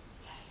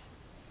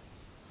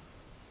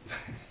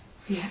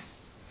 Yeah.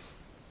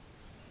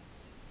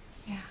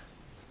 Yeah.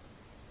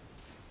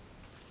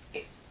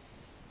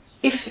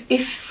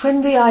 If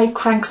when the eye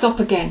cranks up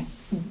again,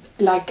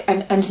 like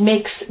and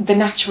makes the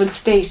natural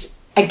state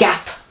a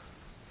gap,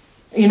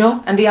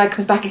 and the eye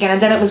comes back again,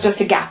 and then it was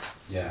just a gap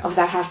of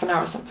that half an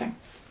hour or something.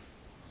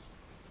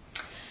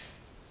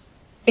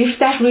 If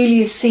that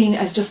really is seen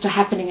as just a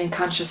happening in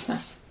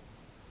consciousness,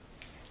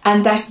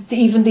 and that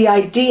even the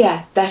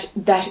idea that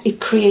it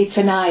creates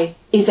an eye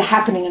is a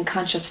happening in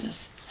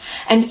consciousness,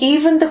 and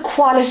even the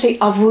quality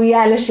of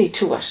reality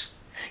to it,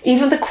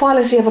 even the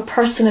quality of a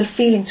personal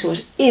feeling to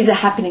it is a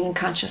happening in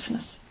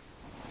consciousness,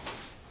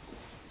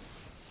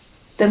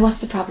 then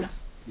what's the problem?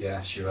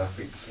 Yeah, sure. I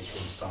think I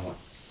understand what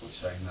you're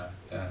saying there.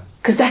 Yeah.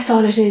 Because that's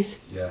all it is.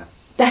 Yeah.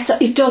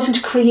 It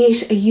doesn't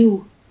create a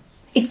you.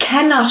 It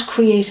cannot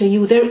create a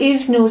you. There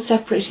is no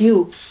separate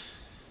you.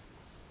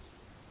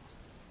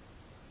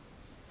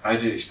 I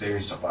did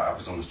experience that. Like I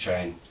was on the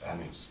train,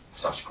 and it was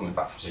actually coming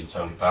back from seeing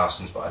Tony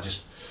Parsons, but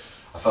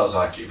I felt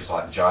like it was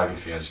like the driving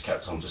thing. I just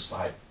kept on just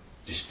like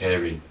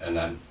disappearing, but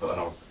then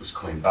I was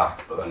coming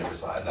back, but then it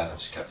was like, and then I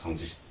just kept on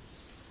just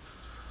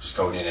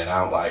going in and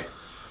out like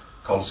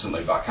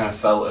constantly. But I kind of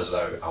felt as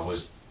though I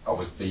was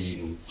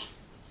being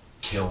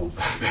killed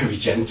very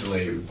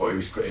gently, but it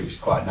was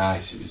quite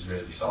nice. It was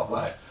really sort of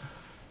like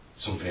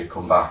something had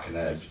come back, and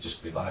then it would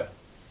just be like,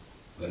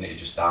 then it'd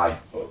just die.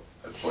 But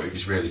it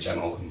was really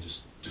gentle and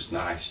just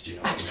nice. Do you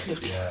know?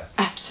 Absolutely. What I mean? Yeah.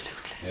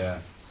 Absolutely. Yeah.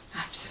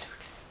 Absolutely.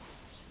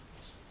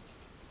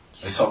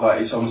 It's sort of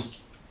like, it's almost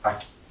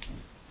like,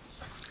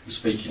 we're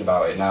speaking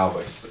about it now,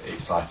 but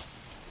it's like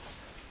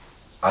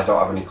I don't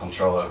have any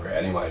control over it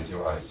anyway,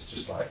 do I? It's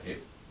just like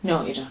it.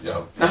 No, you don't.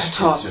 Not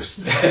at all. It's just,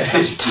 Not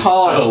at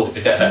all.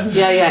 Yeah.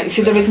 Yeah. You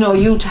see, there is no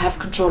you to have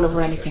control over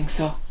anything,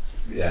 so.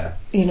 Yeah.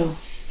 Yeah.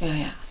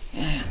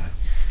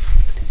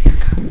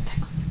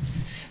 Thanks.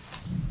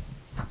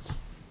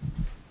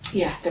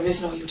 Yeah, there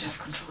is no you to have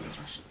control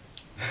over it.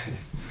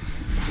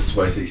 Just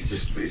ways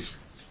it's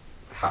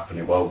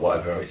happening. Well,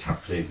 whatever it's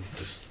happening,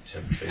 just it's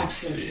everything.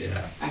 Absolutely.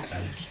 Yeah.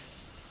 Absolutely.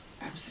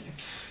 Absolutely.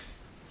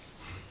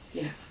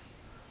 Yeah.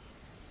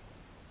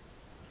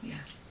 Yeah.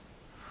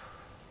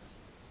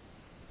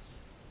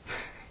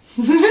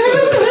 You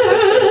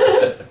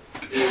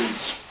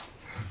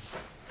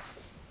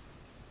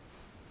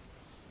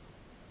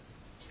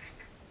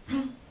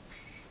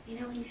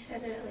know when you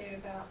said earlier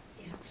about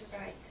you have to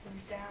write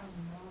things down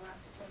and all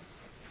that stuff,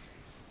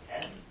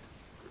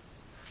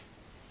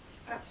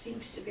 that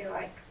seems to be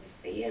like the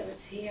fear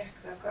that's here,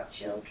 because I've got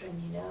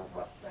children,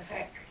 what the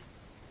heck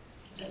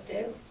would I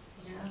do,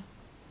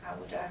 how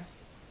would I,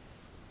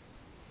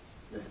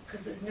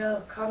 because there's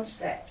no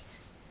concept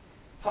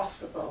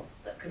possible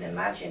that can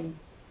imagine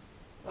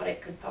what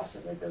it could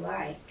possibly be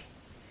like.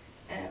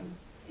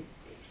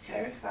 It's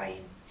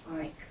terrifying,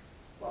 like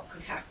what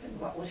could happen,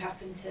 what would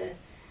happen to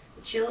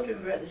the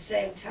children, but at the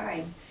same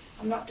time,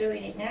 I'm not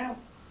doing it now.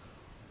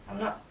 I'm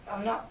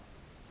not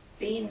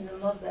being the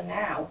mother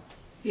now.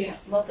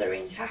 Yes.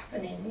 Mothering's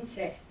happening, isn't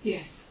it?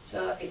 Yes.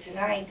 So it's an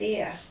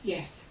idea.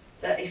 Yes.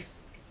 That if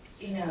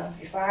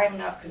I'm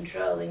not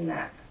controlling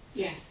that,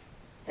 yes,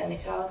 then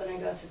it's all going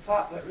to go to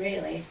pot. But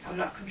really, I'm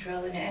not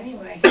controlling it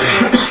anyway.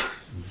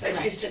 So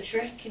it's just a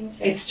trick,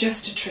 isn't it? It's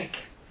just a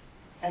trick.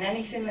 And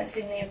anything that's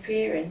in the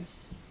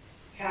appearance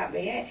can't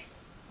be it.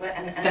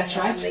 And That's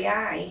right. And the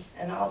I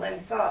and all them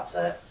thoughts,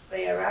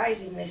 they arise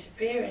in this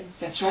appearance.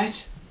 That's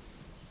right.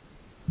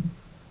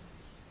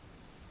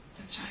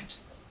 That's right.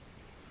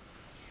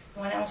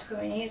 When I was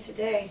coming here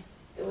today,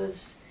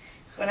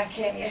 when I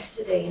came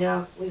yesterday,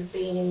 we've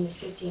been in the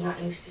city,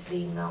 not used to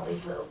seeing all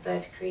these little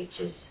dead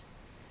creatures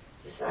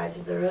the sides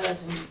of the road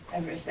and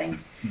everything.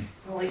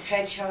 All these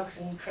hedgehogs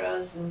and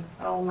crows and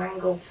all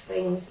mangled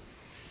things.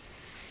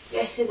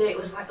 Yesterday it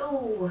was like,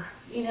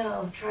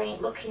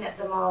 looking at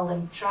them all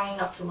and trying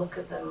not to look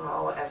at them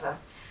or whatever.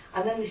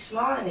 And then this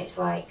morning it's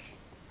like,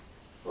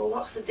 well,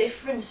 what's the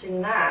difference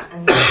in that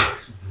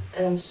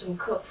and some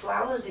cut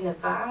flowers in a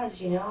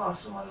vase, or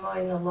someone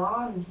mowing the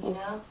lawn, You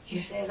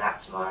Yes. say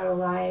that's more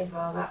alive,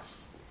 or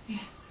that's,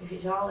 Yes. if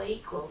it's all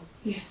equal,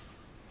 Yes.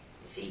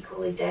 it's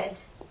equally dead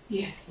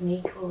Yes. and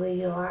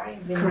equally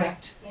alive in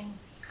Correct. that thing.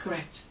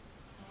 Correct.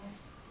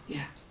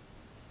 Yeah.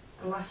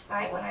 And last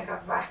night when I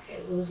got back,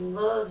 there was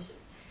loads,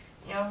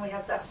 when we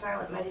had that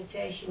silent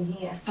meditation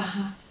here,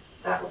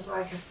 that was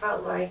like, I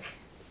felt like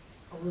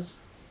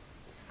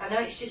I know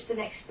it's just an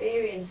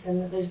experience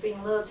and there's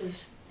been loads of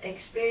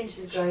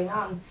experiences going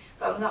on,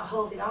 but I'm not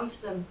holding on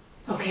to them.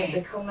 Okay.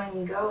 They're coming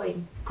and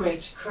going.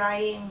 Great.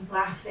 Crying,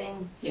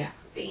 laughing, Yeah.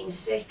 being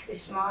sick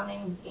this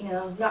morning,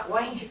 not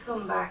wanting to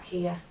come back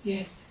here.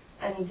 Yes.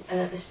 And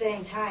at the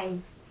same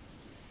time,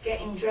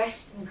 getting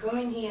dressed and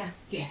coming here,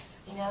 Yes.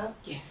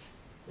 Yes.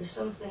 There's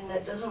something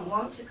that doesn't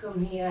want to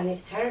come here and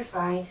it's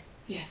terrified,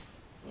 Yes.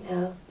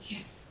 It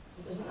Yes.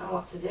 doesn't know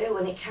what to do,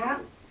 and it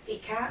can't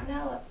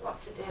know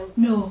what to do.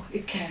 No,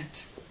 it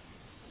can't.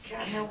 It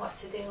can't know what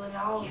to do in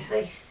all of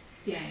this.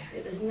 Yeah.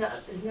 There's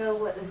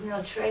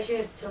no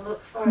treasure to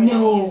look for in any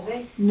No. of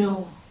this.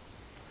 No.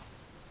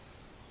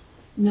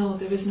 No,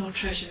 there is no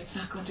treasure. It's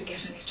not going to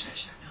get any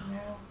treasure.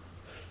 No.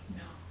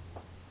 No.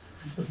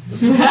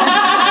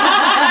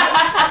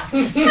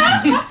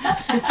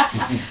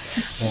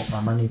 Want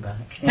my money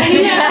back.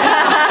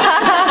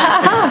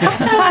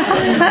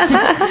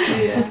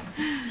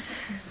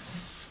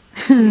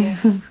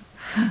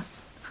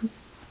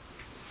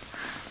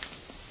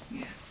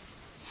 Yeah.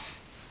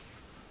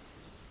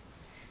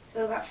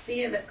 So that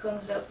fear that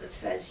comes up that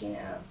says,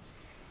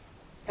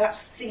 that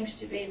seems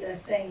to be the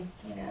thing,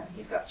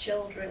 you've got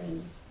children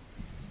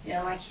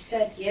and, like you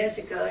said years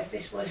ago, if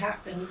this would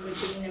happen, we'd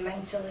be in a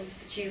mental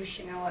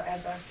institution or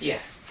whatever. Yeah.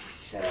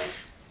 So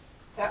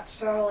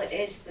that's all it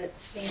is that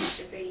seems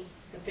to be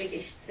the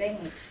biggest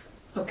things.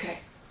 Okay.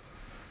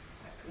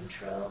 A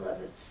controller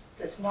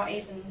that's not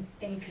even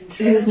in control.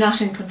 He was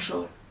not in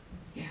control.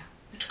 Yeah.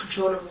 The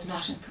controller was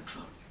not in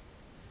control.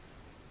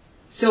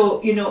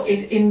 So, in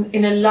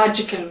a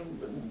logical,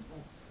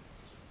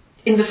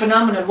 in the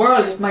phenomenal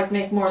world, it might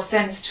make more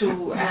sense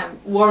to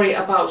worry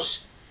about,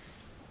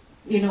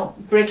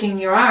 breaking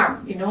your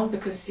arm,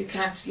 because you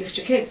can't lift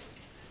your kids.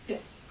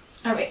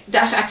 I mean,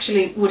 that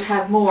actually would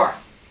have more.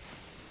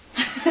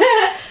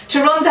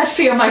 To run that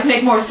fear might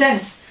make more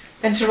sense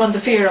than to run the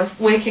fear of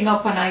waking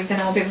up and then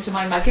I won't be able to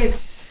mind my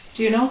kids.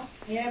 Do you know?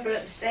 Yeah, but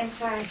at the same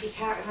time, if you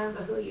can't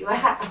remember who you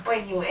are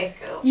when you wake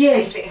up,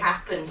 Yes. if it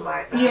happened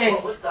like that,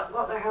 Yes.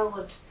 what the hell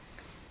would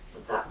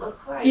that look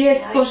like?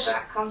 Yes, You but-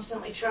 start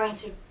constantly trying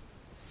to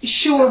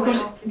Sure, put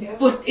it all together.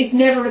 but it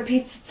never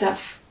repeats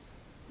itself.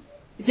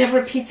 It never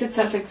repeats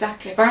itself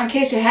exactly. Baron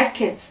Katie had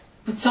kids,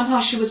 but somehow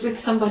she was with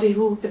somebody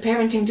who the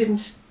parenting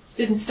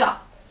didn't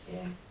stop. Yeah.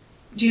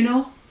 Do you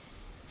know?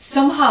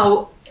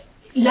 Somehow,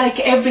 like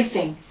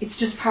everything, it's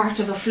just part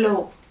of a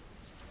flow.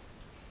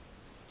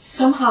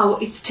 Somehow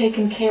it's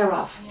taken care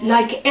of. Yeah.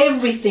 Like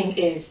everything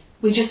is.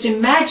 We just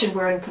imagine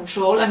we're in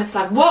control and it's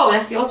like, whoa,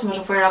 that's the ultimate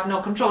of where I have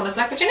no control. And it's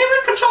like, but you're never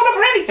in control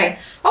over anything.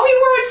 What were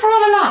you worried for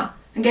all along?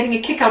 And getting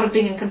a kick out of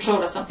being in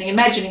control of something,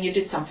 imagining you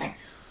did something.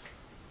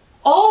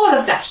 All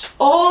of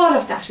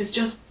that is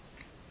just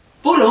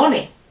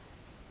baloney.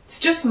 It's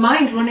just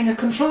mind running a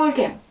control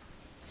game.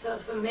 So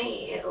for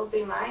me, it'll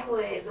be my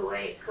way, the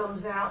way it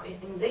comes out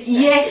in this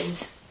Yes.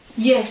 sentence.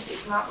 Yes.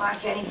 It's not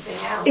like anything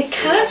else. It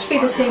can't be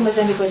the same as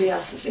anybody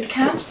else's. It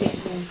can't be.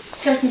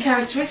 Certain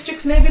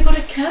characteristics maybe, but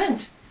it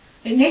can't.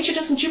 Nature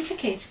doesn't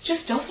duplicate. It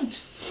just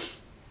doesn't.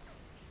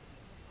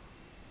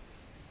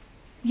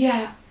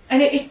 Yeah.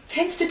 And it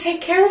tends to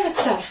take care of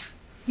itself.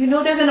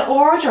 There's an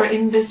order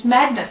in this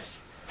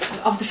madness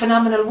of the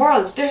phenomenal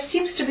world. There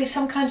seems to be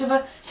some kind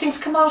of things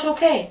come out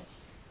okay.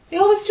 They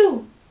always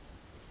do.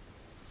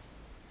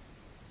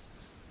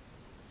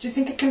 Do you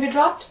think it can be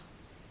dropped?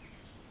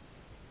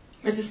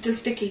 Or is it still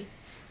sticky?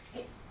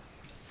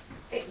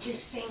 It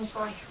just seems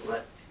like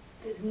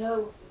there's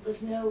no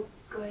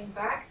going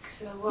back.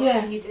 So what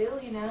Yeah. can you do?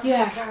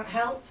 Yeah. I can't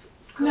help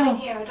coming No.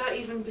 here. I don't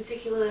even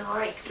particularly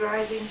like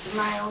driving for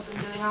miles and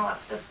doing all that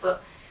stuff,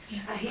 but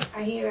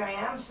Yeah. here I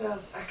am, so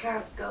I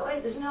can't go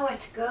in. There's nowhere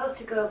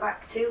to go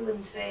back to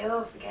and say,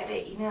 oh, forget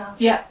it.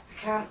 Yeah.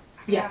 I can't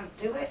Yeah.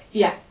 do it.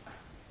 Yeah.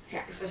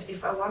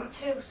 If I want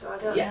to, so I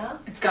don't know.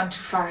 It's gone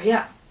too far,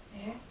 yeah.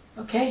 Yeah.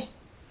 Okay.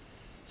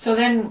 So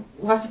then,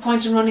 what's the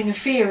point in running a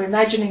fear,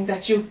 imagining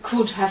that you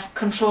could have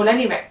control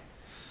anyway?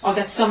 or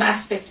that some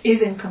aspect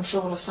is in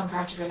control of some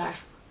part of your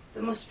life.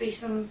 There must be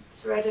some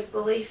thread of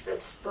belief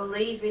that's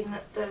believing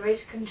that there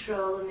is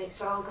control and it's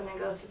all going to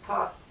go to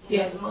pot.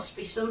 Yes. There must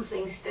be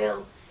something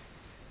still.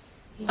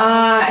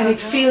 And it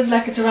feels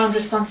like it's around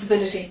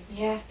responsibility.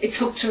 Yeah. It's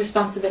hooked to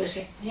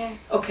responsibility. Yeah.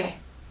 Okay.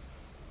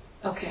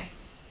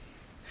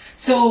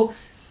 So,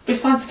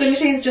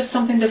 responsibility is just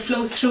something that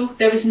flows through.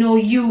 There is no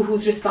you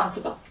who's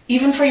responsible.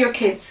 Even for your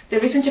kids,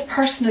 there isn't a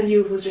personal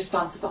you who's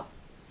responsible.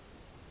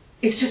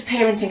 It's just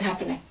parenting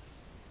happening.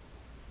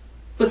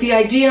 But the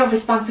idea of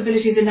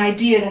responsibility is an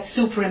idea that's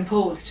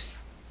superimposed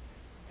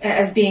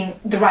as being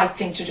the right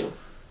thing to do.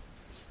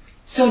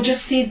 So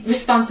just see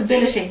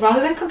responsibility.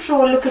 Rather than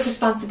control, look at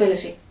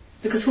responsibility.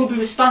 Because who'll be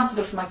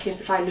responsible for my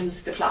kids if I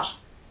lose the plot?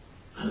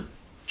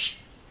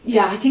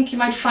 Yeah, I think you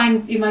might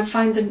find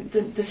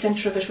the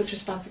centre of it with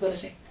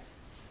responsibility.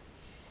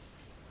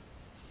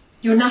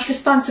 You're not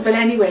responsible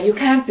anyway. You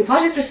can't be.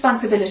 What is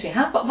responsibility,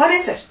 huh? What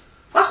is it?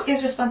 What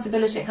is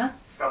responsibility, huh?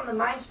 From the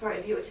mind's point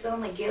of view, it's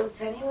only guilt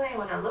anyway.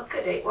 When I look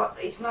at it,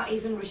 it's not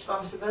even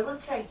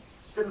responsibility.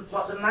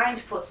 What the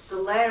mind puts, the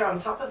layer on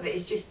top of it,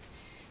 is just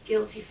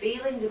guilty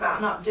feelings about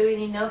not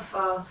doing enough.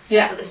 Or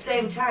at the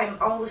same time,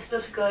 all the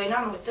stuff's going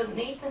on. It doesn't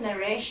need the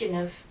narration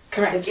of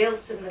the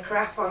guilt and the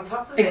crap on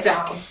top of it.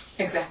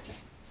 Exactly.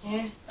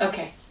 Yeah.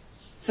 Okay.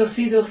 So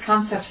see those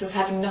concepts as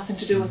having nothing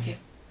to do with you.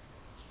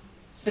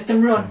 Let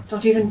them run.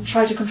 Don't even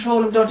try to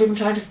control them. Don't even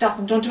try to stop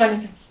them. Don't do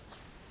anything.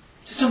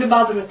 Just don't be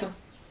bothered with them.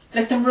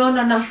 Let them run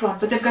or not run,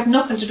 but they've got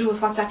nothing to do with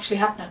what's actually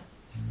happening.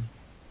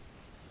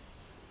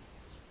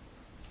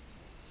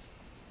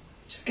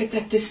 Just get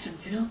that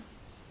distance, you know?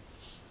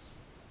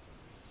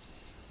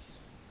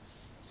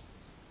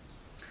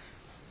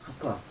 I've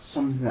got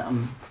something that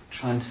I'm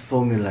trying to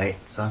formulate,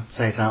 so I'd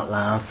say it out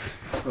loud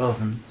rather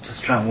than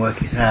just try and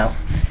work it out.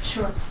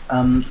 Sure.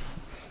 I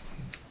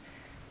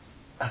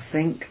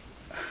think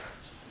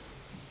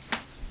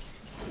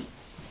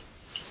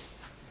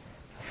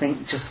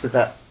just with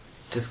that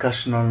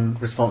discussion on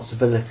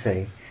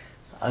responsibility,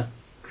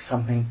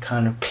 something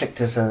kind of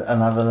clicked at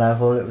another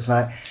level. It was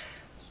like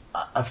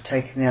I've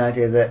taken the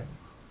idea that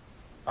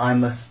I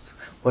must,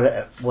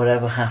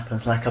 whatever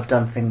happens, like I've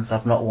done things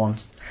I've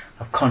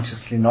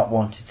consciously not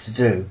wanted to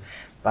do,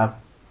 but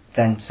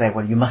then say,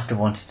 well, you must have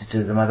wanted to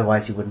do them,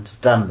 otherwise you wouldn't have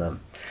done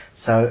them.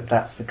 So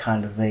that's the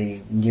kind of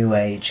the new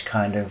age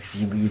kind of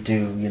you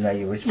do,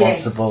 you're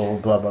responsible,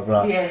 blah blah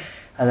blah. Yes.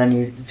 And then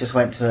you just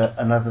went to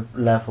another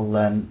level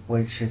then,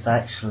 which is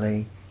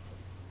actually,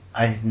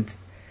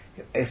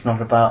 it's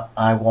not about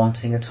I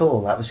wanting at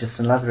all. That was just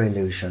another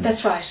illusion.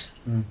 That's right.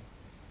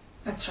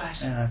 That's right.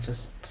 Yeah,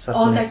 just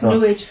all that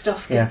new age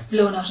stuff gets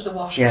blown out of the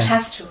water. Yes. It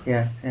has to.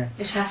 Yeah.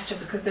 It has to,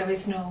 because there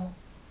is no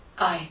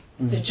I.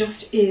 There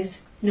just is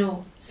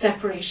no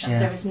separation.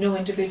 There is no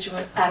individual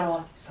at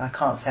all. So I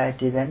can't say I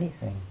did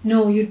anything.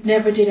 No, you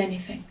never did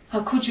anything.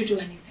 How could you do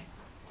anything?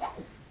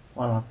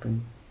 Well, I've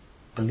been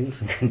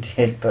believing I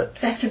did, but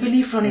that's a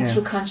belief running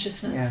through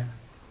consciousness. Yeah.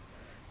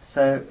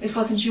 So it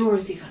wasn't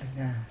yours even.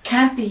 Yeah.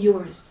 Can't be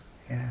yours.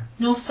 Yeah.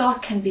 No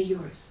thought can be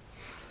yours.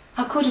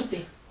 How could it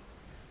be?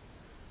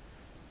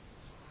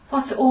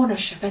 What's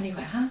ownership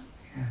anyway, huh?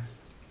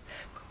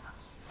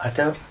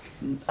 Yeah.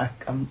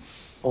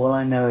 All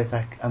I know is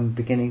I'm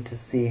beginning to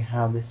see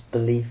how this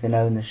belief in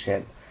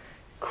ownership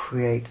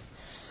creates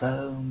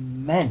so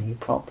many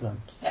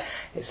problems. Yeah.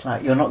 It's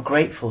like, you're not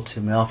grateful to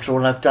me after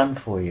all I've done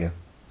for you.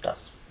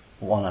 That's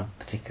one I'm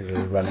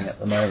particularly running at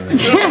the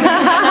moment.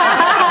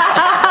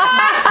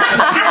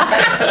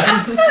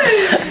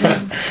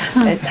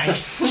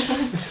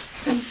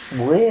 It's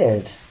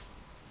weird.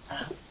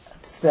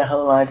 It's the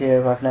whole idea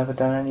of I've never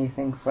done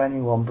anything for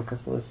anyone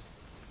because there was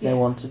no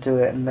one to do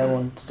it and no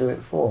one to do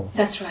it for.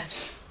 That's right.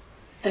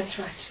 That's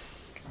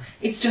right.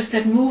 It's just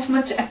that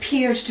movement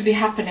appeared to be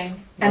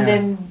happening, and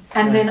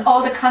then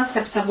all the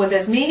concepts of, well,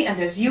 there's me and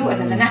there's you and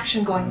there's an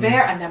action going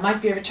there and there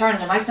might be a return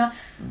and there might not,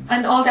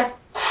 and all that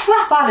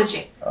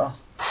crapology. Oh.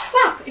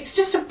 Crap! It's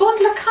just a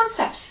bundle of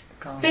concepts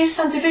based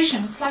on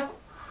division. It's like,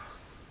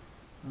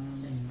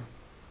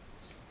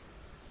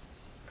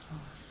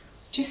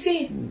 do you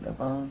see?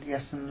 Well,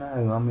 yes and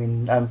no. I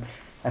mean,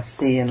 I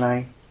see and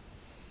I...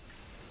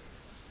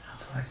 How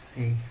do I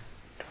see?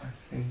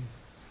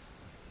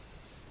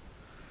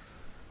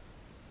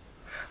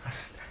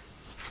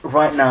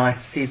 Right now I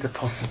see the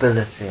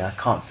possibility. I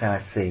can't say I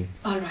see.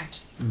 All right.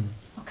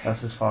 Okay.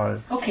 That's as far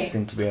as I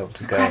seem to be able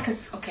to go. Crack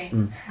is okay.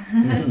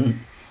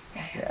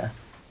 Yeah.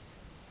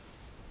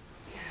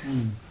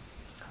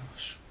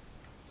 Gosh.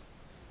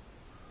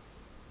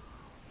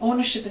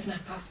 Ownership is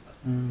not possible.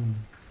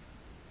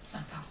 It's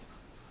not possible.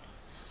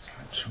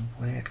 Such a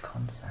weird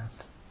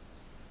concept.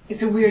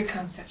 It's a weird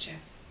concept,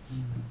 yes.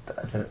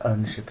 That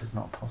ownership is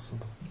not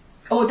possible.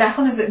 Oh, that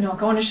one is it? No,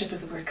 ownership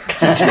is the weird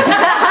concept.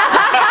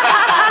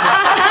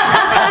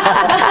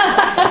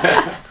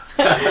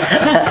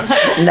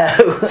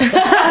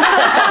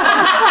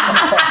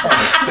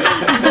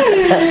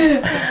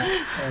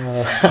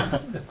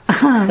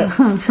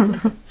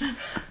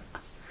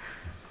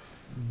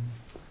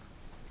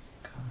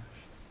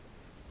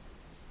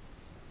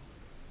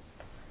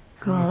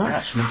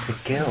 attachment to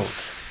guilt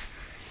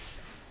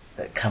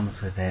that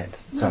comes with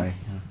it. Sorry.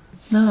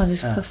 No, I'm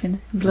just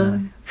puffing and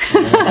blowing.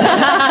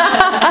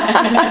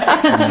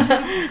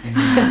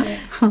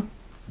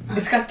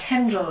 It's got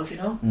tendrils, you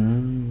know.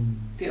 Mm.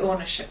 The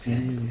ownership,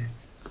 yes.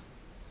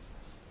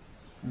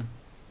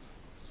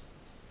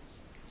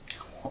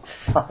 What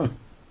fun.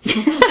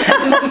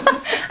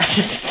 I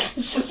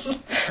just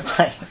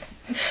like,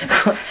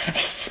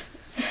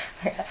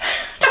 I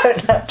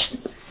don't know,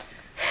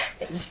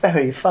 it's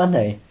very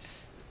funny.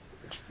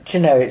 Do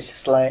you know, it's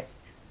just like,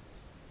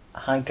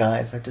 hi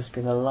guys, I've just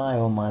been a lie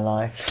all my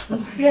life.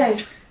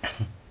 Yes.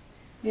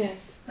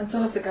 Yes. And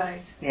so have the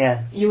guys.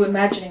 Yeah. You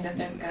imagining that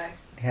there's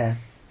guys. Yeah.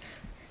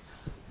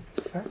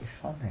 It's very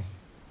funny.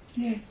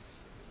 Yes.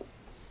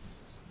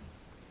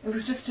 It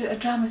was just a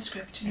drama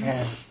script, you know.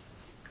 Yeah.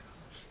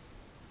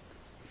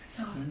 That's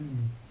all.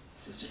 Mm.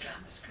 It's just a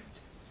drama script.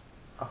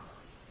 Oh.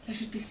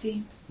 Let it be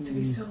seen to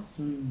be so.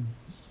 Mm.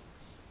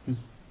 Mm.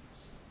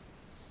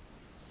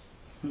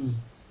 Mm.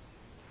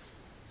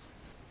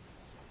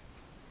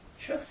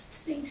 Trust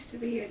seems to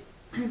be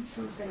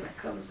something that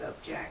comes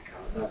up, Jack,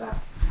 although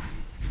that's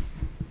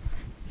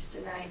just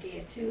an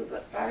idea too.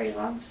 But Barry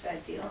Long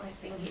said the only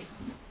thing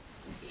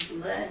he'd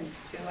learned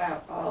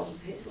throughout all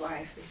of his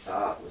life, he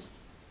thought, was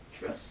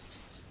trust.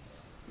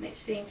 And it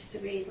seems to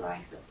be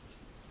like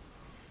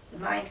the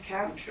mind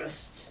can't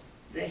trust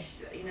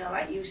this, you know,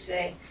 like you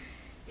say,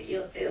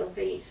 it'll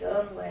be its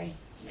own way,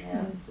 you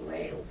know, the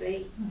way it'll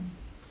be.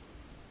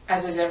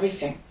 As is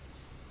everything.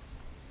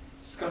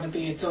 It's going to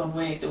be its own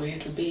way, the way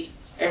it'll be.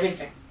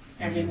 Everything.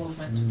 Every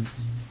movement. Mm.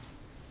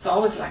 It's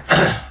always like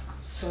that.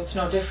 So it's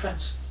no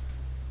different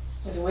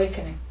with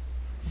awakening.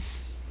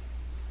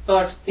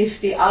 But if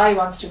the I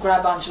wants to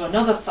grab onto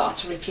another thought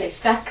to replace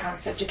that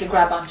concept, it'll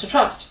grab onto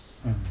trust.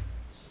 Mm.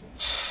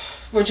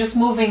 We're just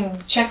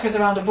moving checkers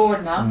around a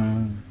board now.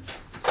 Mm.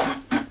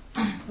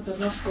 But there's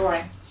no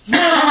scoring.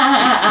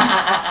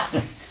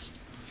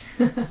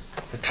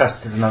 So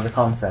trust is another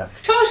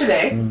concept.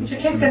 Totally. Mm. It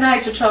takes an eye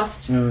to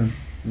trust Mm.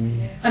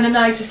 Mm. and an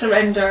eye to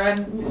surrender,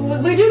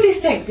 and we do these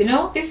things, you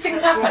know. These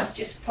things That's happen. what's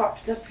just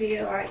popped up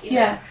here, like, you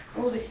Yeah.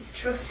 know, oh, this is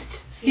trust.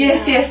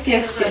 Yes, You know, yes,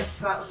 yes, another yes.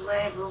 sort of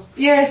label.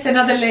 Yes,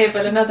 another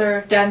label,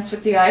 another dance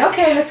with the eye.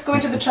 Okay, let's go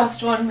into the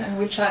trust one, and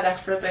we'll try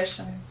that for a bit,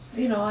 and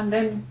you know, and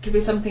then it'll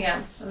be something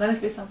else, and then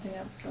it'll be something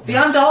else. So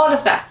beyond all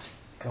of that,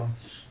 Gosh.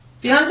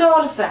 beyond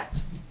all of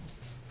that,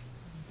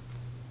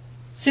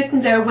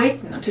 sitting there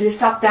waiting until you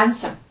stop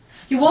dancing,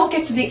 you won't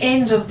get to the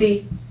end of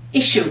the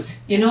issues.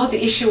 You know,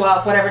 the issue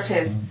of whatever it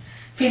is,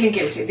 feeling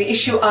guilty, the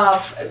issue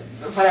of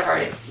whatever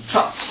it is,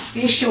 trust,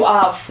 the issue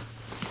of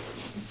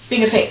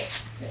being a pig.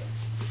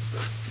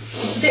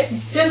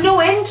 There's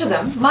no end to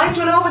them. Mind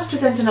will always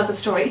present another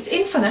story. It's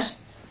infinite.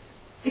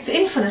 It's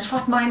infinite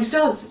what mind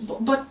does.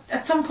 But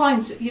at some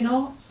point, you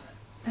know,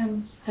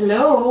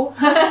 hello?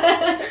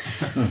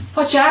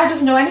 What Jar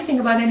doesn't know anything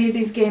about any of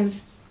these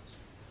games.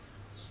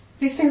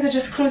 These things are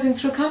just cruising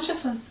through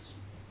consciousness.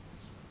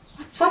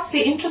 What's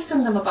the interest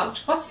in them about?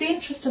 What's the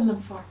interest in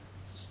them for?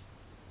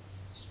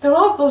 They're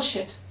all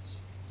bullshit.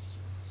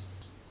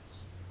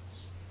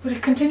 But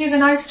it continues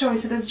an I story,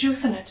 so there's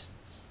juice in it.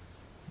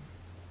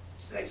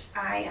 So it's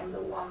I am the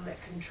one that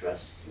can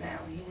trust now,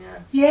 you know.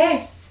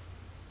 Yes.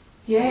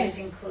 It's Yes.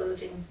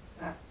 including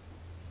that,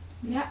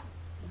 Yeah.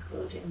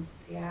 including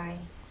the I. And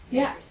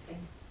Yeah.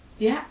 everything.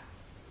 Yeah.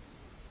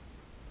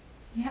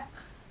 Yeah.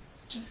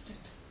 It's just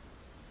it.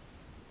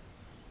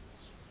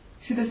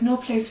 See, there's no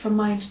place for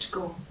mind to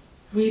go.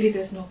 Really,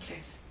 there's no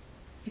place.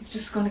 It's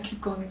just going to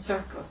keep going in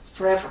circles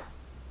forever.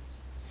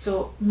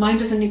 So mind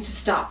doesn't need to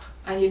stop,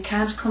 and you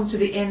can't come to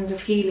the end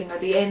of healing or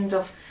the end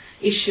of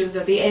issues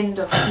or the end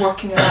of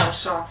working it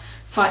out or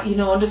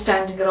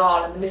understanding it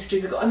all and the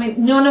mysteries of God. I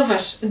mean, none of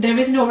it. There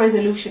is no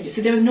resolution. You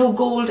see, there is no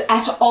gold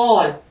at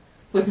all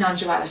with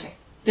non-duality.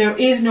 There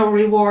is no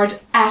reward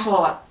at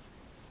all.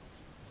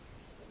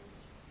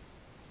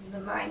 And the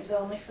mind's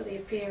only for the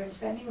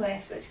appearance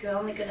anyway, so it's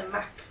only going to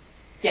map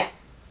Yeah.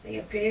 the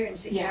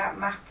appearance. It Yeah. can't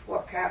map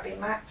what can't be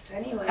mapped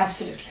anyway.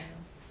 Absolutely.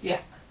 Yeah.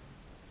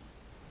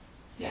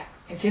 Yeah.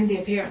 It's in the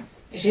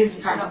appearance. It is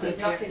part of the There's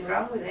nothing appearance.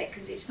 wrong with it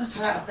because it's Not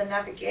at part all. of the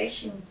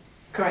navigation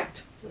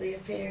Correct. to the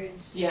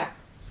appearance. Yeah.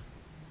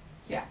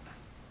 Yeah.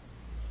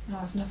 No,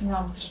 there's nothing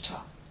wrong with it at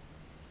all.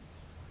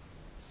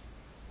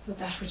 So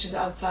that which is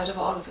outside of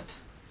all of it.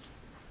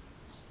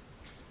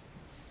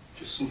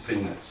 Just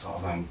something that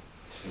sort of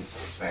since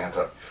I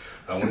was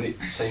when it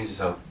seems as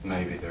though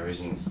maybe there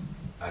isn't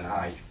an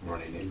I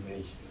running in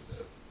me, if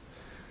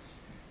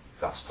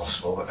that's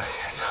possible. I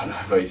don't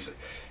know, but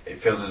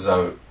it feels as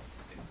though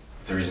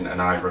there isn't an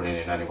I running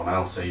in anyone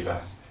else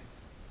either.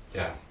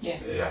 Yeah.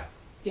 Yes. Yeah.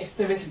 Yes,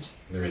 there isn't.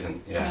 There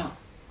isn't. Yeah. No.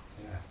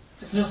 Yeah.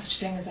 There's no such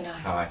thing as an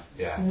I. I.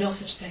 There's Yeah. no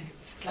such thing.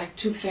 It's like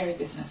tooth fairy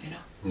business, you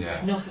know. There's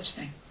Yeah. no such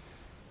thing.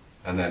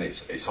 And then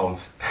it's on.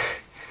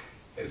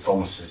 It's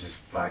almost as if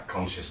like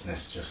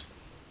consciousness just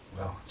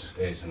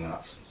is, and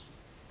that's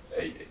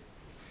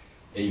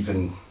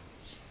even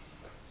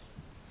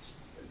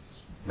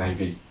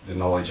maybe the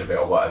knowledge of it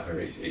or whatever.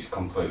 It's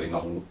completely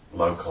not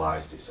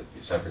localized.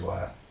 It's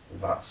everywhere.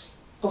 that's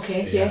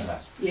Okay, yeah,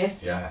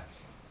 yes. yeah.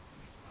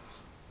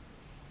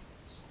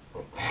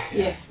 But,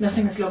 Yes,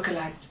 nothing is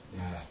localized.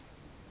 Yeah.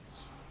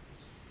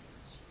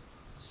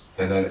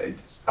 And then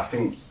I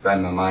think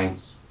then my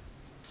mind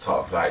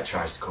sort of like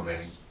tries to come in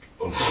and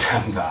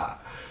understand that,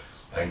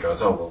 and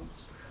goes, oh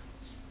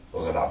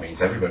well that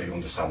means everybody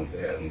understands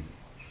it, and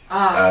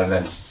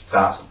then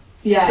starts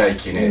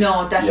making it.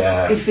 No,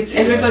 that's if it's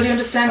everybody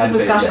understands it,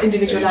 we've got to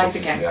individualize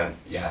again.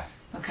 Yeah.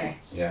 Okay.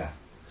 Yeah.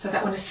 So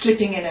that one is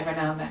slipping in every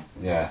now and then.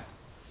 Yeah.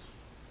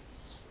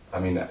 I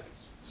mean,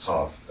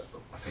 sort of.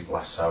 I think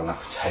less so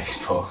nowadays,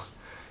 but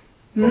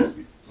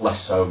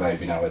less so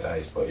maybe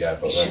nowadays. But yeah,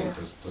 but then it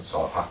does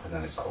sort of happen,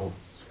 and it's like, oh,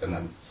 and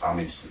then I'm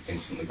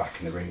instantly back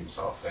in the room,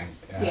 sort of thing.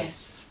 Yeah.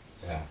 Yes.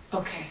 Yeah.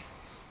 Okay.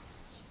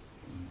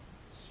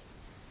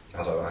 I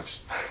don't know. I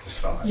just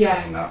felt like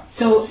saying that.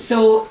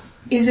 So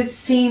is it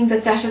seen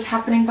that is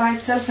happening by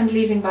itself and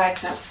leaving by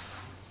itself?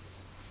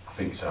 I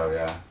think so.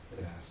 Yeah.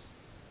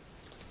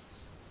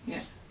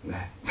 Yeah.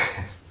 Yeah.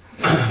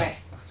 Okay.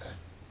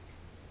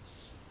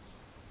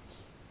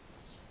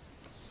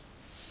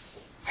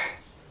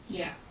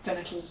 Yeah, then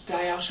it'll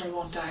die out or it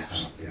won't die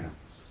out. Yeah.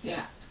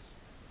 Yeah.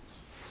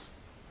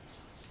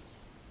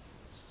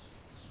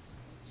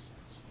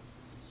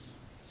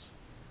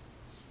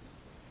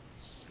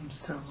 I'm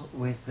still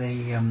with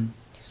the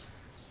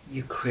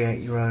you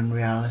create your own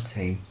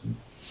reality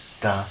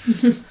stuff,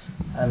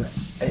 and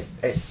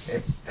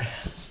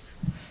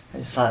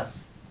it's like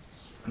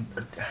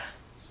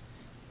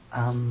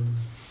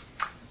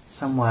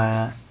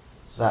somewhere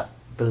that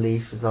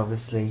belief is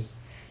obviously.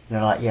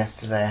 Like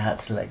yesterday I had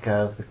to let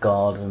go of the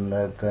God and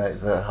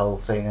the whole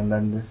thing, and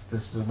then this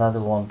is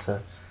another one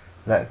to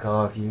let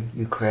go of.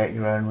 You create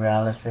your own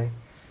reality,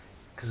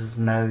 because there's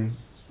no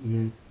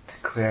you to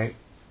create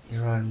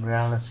your own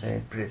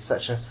reality, but it's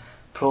such a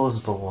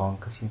plausible one,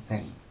 because you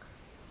think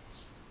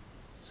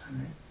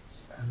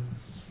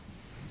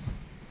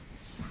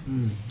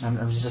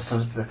I'm just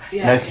sort of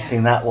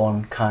noticing that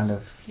one kind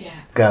of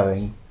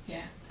going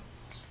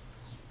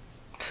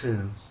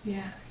too.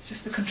 Yeah, it's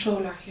just the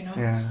controller,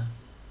 Yeah.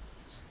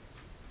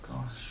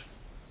 Gosh.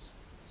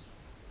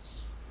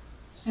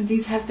 And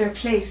these have their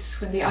place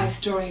when the I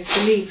story is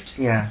believed.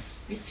 Yeah.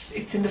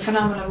 It's in the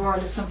phenomenal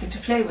world. It's something to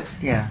play with.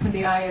 Yeah. When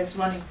the I is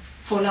running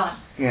full on.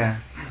 Yeah.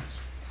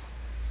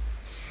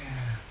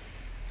 Yeah.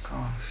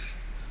 Gosh.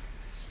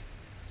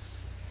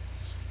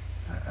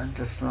 And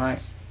just like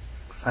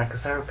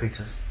psychotherapy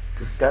just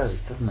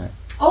goes, doesn't it?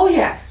 Oh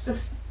yeah.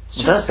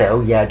 It does say,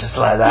 oh yeah, just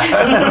like that.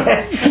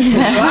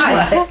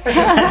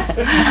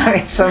 I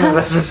mean, some of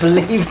us have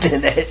believed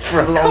in it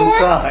for a long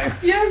time.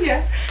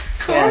 Yeah.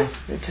 Of course.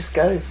 Yeah, it just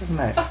goes, doesn't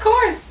it? Of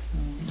course.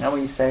 Now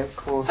when you say of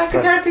course.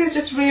 Psychotherapy is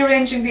just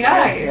rearranging the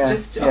I. It's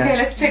just, okay,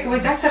 let's take away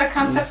that set of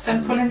concepts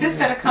and pull in this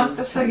set of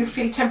concepts so you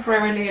feel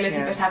temporarily a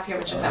little bit happier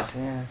with yourself.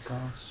 Yeah,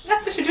 gosh.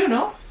 That's what you do,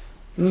 no?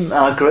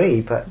 I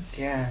agree, but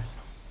yeah.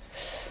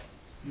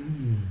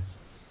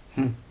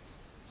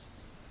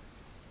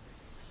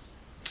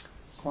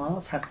 Well,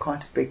 it's had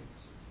quite a big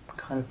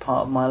kind of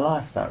part of my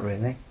life, that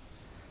really.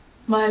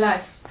 My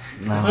life.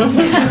 No.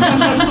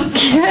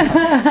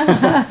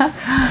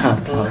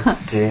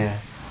 Oh dear.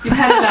 You've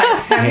had a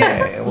life, have you?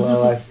 Yeah,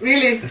 well,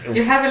 Really?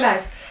 You have a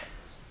life?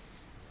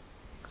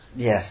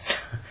 Yes.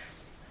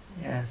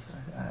 Yes.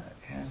 I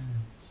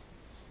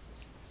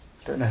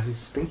don't know who's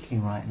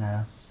speaking right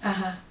now.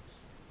 Uh-huh.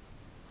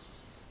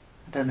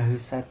 I don't know who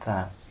said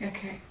that.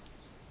 Okay.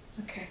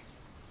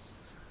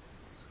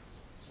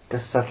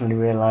 Just suddenly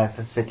realised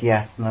I said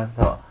yes, and I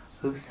thought,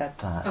 who said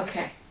that?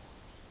 Okay.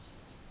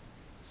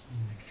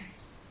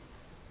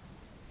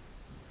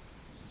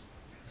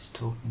 Who's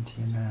talking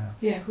to you now?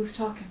 Yeah, who's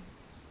talking?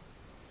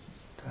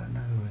 Don't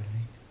know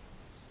really.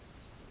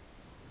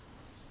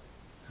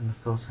 And I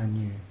thought I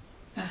knew.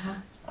 Uh-huh.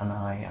 And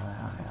I.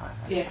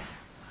 Yes.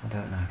 I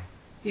don't know.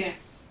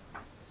 Yes.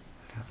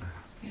 I don't know.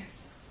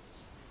 Yes.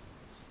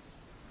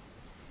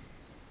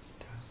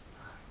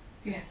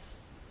 Yes.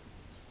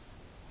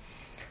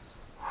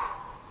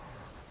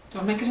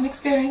 Don't make it an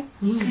experience.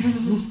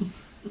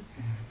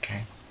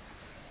 Okay.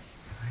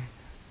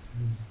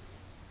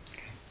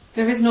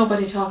 There is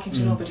nobody talking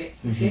to nobody,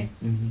 you see?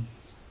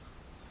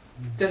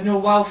 There's no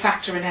wow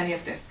factor in any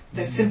of this.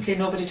 There's simply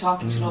nobody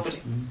talking to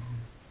nobody.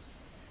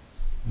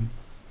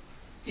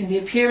 In the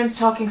appearance,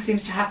 talking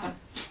seems to happen.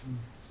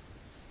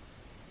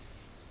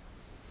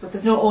 But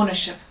there's no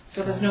ownership,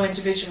 so there's no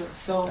individuals.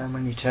 So And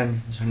when you turn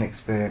it into an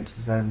experience,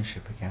 there's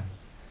ownership again.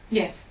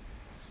 yes.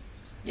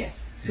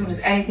 Yes. As soon as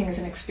anything is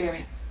an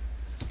experience.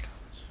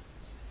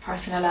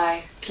 Personal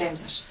I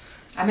claims it.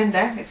 I'm in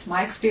there, it's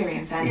my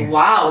experience, and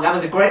wow, that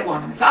was a great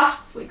one, and it's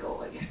off we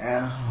go again.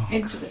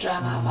 Into the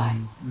drama of I.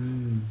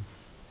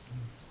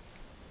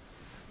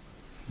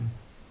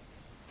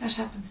 That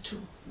happens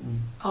too.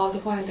 All the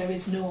while there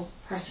is no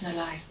personal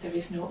I, there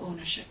is no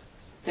ownership.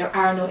 There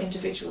are no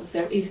individuals,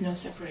 there is no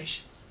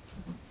separation.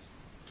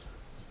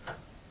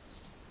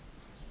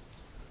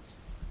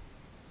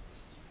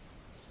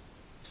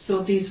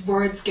 So these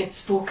words get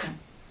spoken,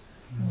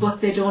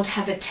 but they don't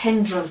have a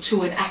tendril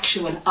to an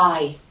actual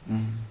I.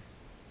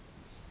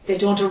 They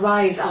don't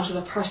arise out of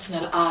a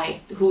personal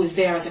I who is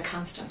there as a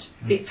constant.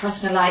 The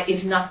personal I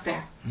is not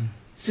there.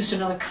 It's just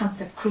another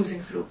concept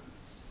cruising through.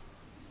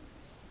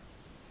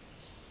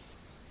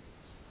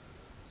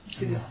 You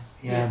see this?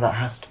 Yeah, that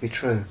has to be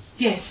true.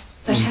 Yes,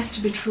 that has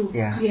to be true.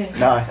 Yeah. Yes.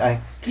 No,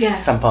 Yeah.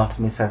 some part of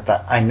me says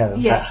that I know.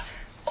 Yes.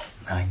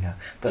 I know.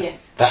 But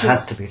Yes, that sure.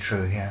 has to be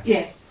true, yeah.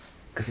 Yes.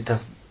 Because it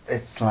does,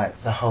 it's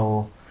like the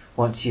whole,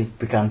 once you've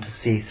begun to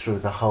see through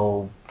the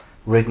whole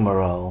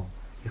rigmarole,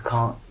 you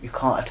can't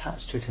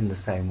attach to it in the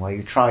same way.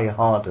 You try your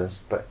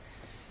hardest, but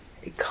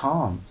it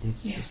can't.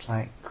 It's Yes. just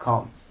like,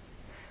 can't.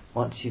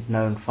 Once you've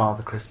known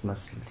Father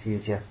Christmas, to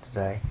use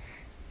yesterday,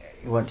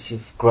 once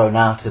you've grown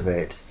out of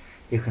it,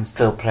 you can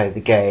still play the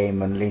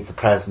game and leave the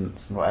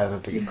presents and whatever,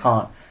 but you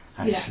can't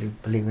actually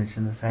believe it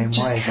in the same way. You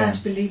just can't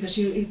again. believe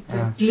it.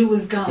 The glue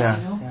is gone, Yeah,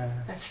 you know. yeah.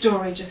 That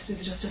story is just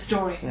a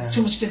story. Yeah. It's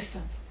too much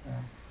distance. Yeah.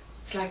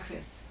 It's like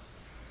this.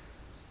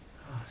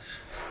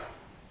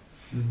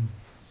 Mm.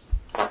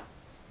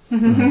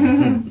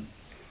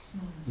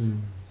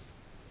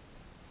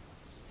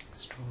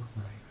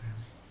 Extraordinary,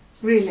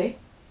 really. Really?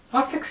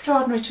 What's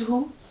extraordinary to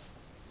whom?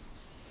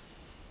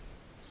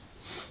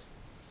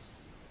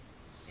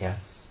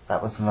 Yes,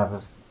 that was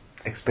another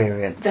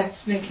experience.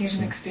 That's making it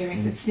an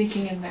experience. It's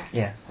sneaking in there.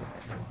 Yes.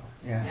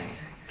 Yeah.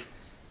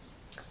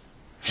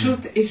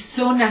 Truth is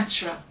so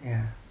natural.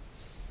 Yeah.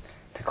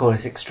 To call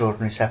it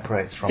extraordinary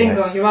separates from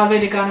Bingo, it. you're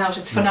already gone out.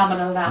 It's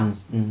phenomenal now.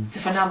 Mm. It's a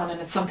phenomenon.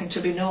 It's something to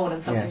be known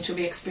and something Yes. to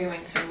be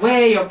experienced. And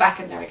way you're back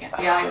in there again.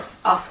 The eye is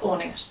off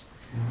owning it.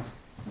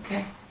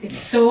 Okay? It's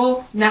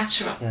so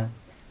natural. Yeah.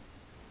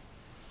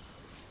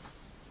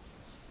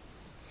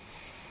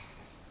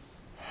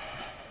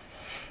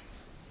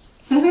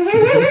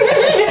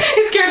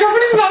 He's scared to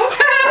open his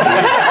mouth.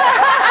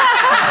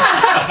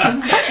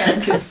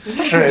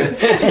 It's true.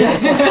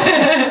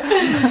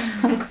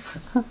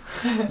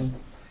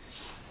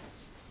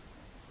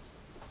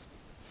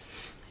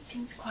 It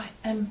seems quite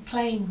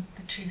plain,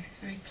 the truth is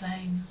very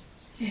plain.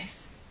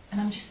 Yes. And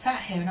I'm just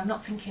sat here and I'm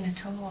not thinking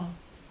at all.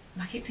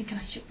 And I keep thinking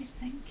I should be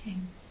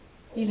thinking,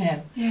 you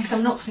know. Yes. Because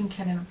I'm not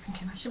thinking and I'm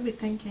thinking I should be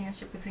thinking,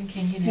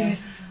 you know.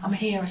 Yes. I'm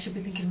here, I should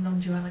be thinking of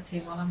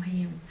non-duality while I'm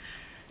here.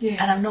 Yes.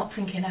 And I'm not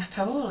thinking at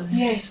all. And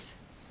Yes.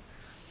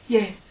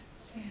 Yes.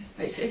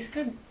 But it's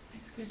good.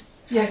 It's good.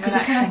 It's Yeah, very because you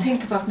can't relaxing.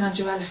 think about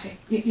non-duality,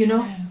 you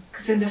know? Yeah.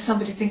 Because then there's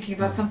somebody thinking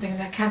about something and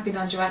that can't be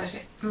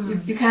non-duality.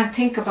 Mm. You can't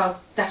think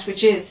about that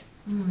which is.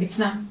 Mm. It's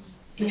not a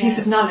Yeah. piece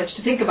of knowledge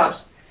to think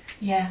about.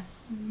 Yeah.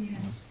 Yeah.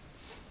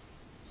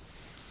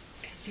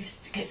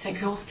 It gets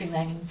exhausting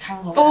then and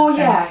tangled Oh up.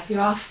 yeah,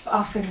 you're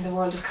off in the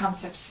world of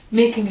concepts,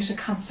 making it a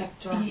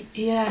concept or a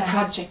Yeah.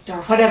 project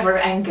or whatever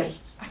angle.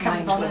 I can't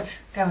be mind bothered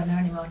will. going there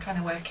anymore, trying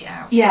to work it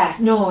out. Yeah,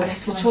 no, I it's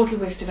just a wanna- total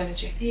waste of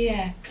energy.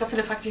 Yeah, because I feel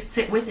if I just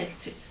sit with it,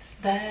 it's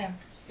there.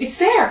 It's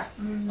there.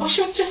 Mm. Oh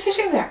sure, it's just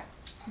sitting there.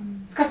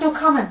 It's got no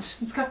comment.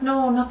 It's got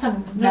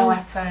nothing. No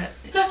effort.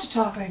 Not at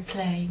all. Very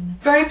plain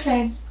Very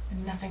plain.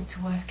 and nothing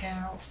to work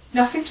out.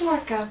 Nothing to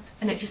work out.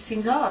 And it just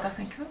seems odd. I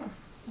think, oh,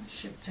 I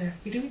should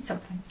be doing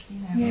something, you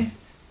know,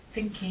 Yes.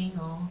 thinking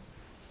or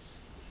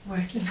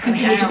working. Let's something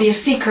continue to out. be a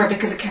seeker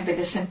because it can't be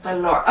this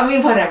simple or I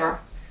mean whatever.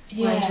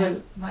 Yeah.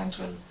 Mind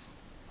will.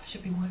 I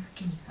should be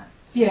working at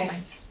Yes.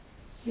 something.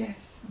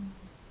 Yes.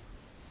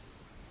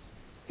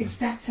 It's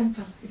that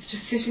simple. It's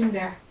just sitting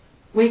there,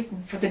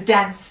 waiting for the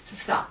dance to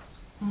stop.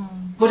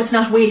 Mm. But it's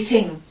not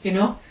waiting, you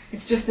know?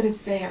 It's just that it's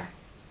there.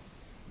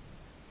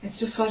 It's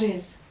just what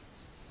is.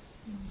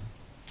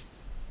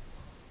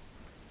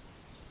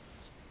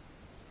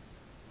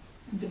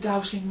 And the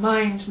doubting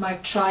mind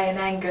might try an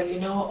angle, you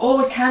know? Oh,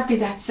 it can't be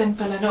that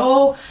simple. And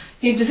oh,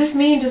 does this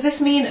mean?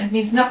 And it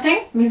means nothing.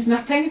 It means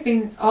nothing. It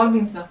means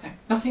nothing.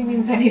 Nothing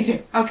means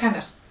anything. How can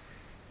it?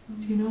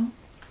 You know?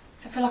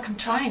 So I feel like I'm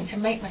trying to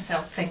make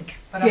myself think,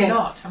 but Yes. I'm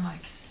not. I'm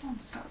like, oh,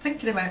 start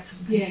thinking about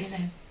something, Yes. you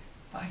know,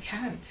 but I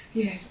can't.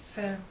 Yes.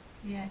 So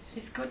yeah,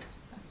 it's good.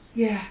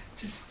 Yeah,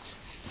 just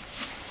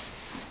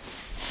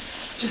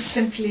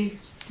simply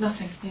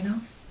nothing, you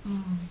know?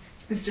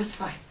 It's just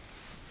fine.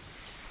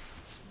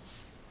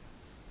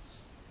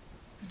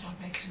 Don't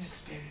make it an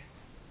experience.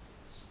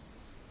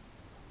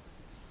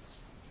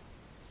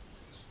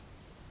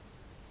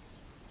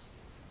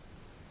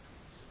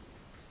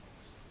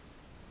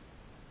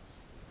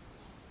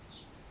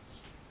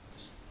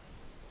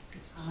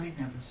 This eye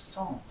never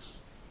stops.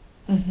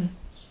 Mm-hmm.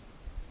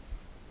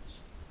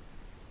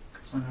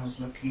 Because when I was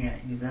looking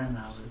at you then,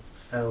 I was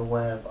so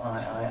aware of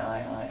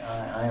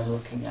I am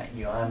looking at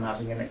you, I am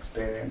having an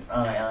experience,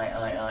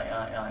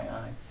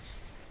 I.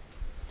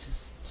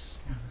 Just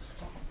never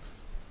stops.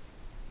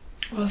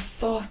 Well,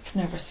 thoughts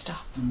never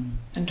stop.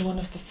 And one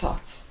of the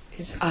thoughts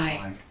is I.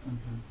 Right.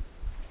 Mm-hmm.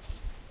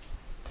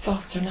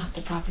 Thoughts are not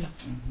the problem.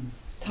 Mm-hmm.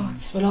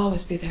 Thoughts will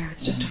always be there.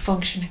 It's just a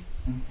functioning.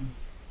 Mm-hmm.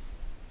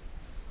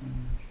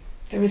 Mm-hmm.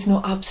 There is no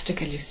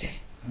obstacle, you see.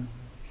 Mm-hmm.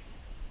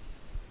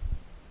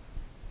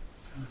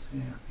 Oh, so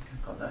yeah, I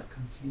think I got that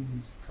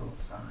confused.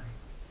 Thoughts I.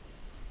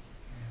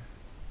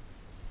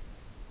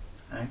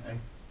 Yeah. I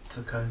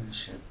took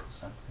ownership or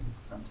something.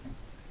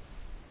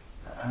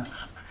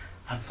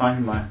 I'm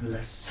finding my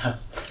less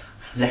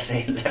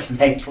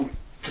able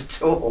to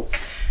talk.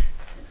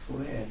 It's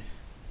weird.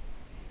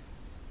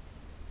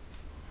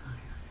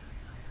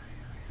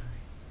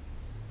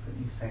 But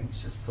you're saying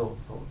it's just thought.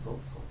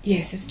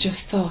 Yes, it's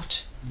just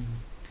thought.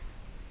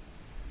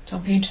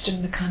 Don't be interested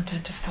in the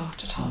content of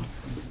thought at all.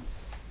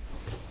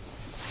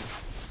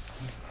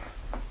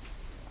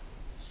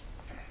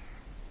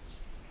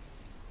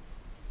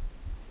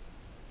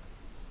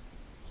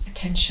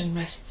 Attention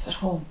rests at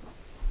home.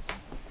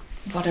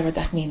 Whatever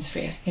that means for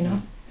you, you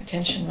know?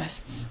 Attention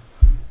rests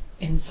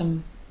in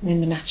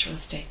the natural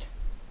state.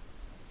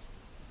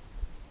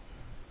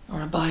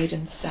 Or abide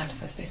in the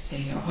self, as they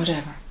say, or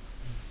whatever.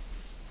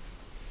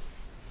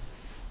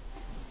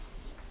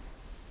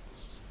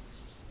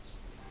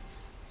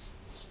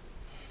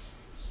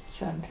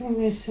 Something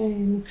they say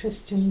in the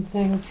Christian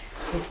thing,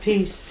 the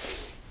peace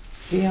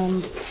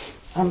beyond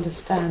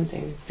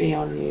understanding be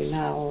on you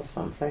now, or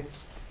something.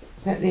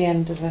 At the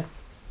end of a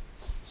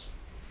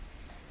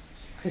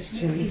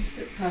Christian Peace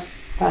that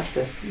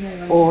passive,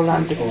 yeah, all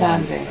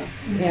understanding.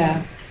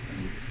 Yeah.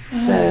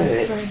 So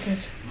it's very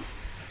good.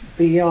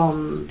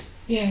 beyond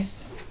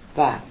Yes,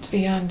 that.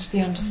 beyond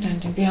the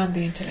understanding, beyond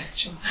the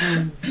intellectual.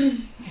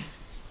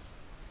 Yes.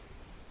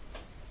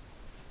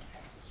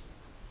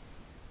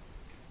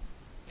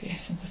 The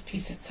essence of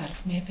peace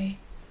itself, maybe,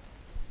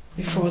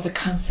 before the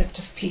concept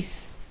of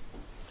peace.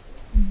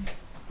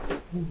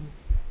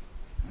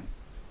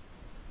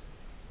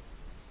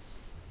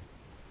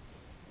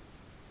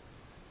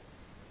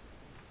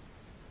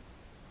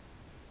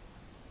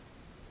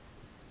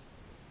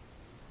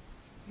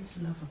 Is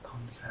love a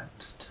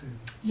concept too?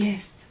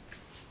 Yes.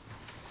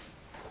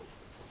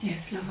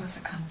 Yes, love is a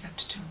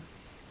concept too.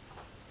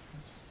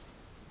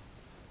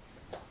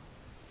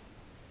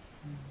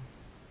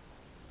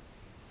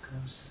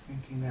 I was just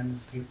thinking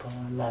then of people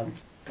I loved,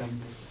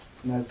 then there's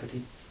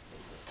nobody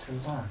to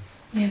love.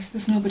 Yes,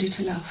 there's nobody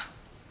to love.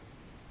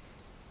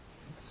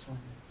 That's right.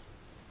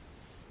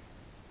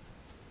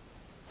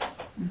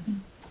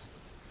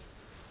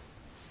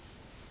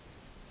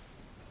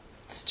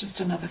 It's just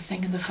another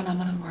thing in the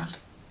phenomenal world.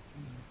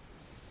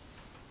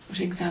 But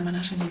examine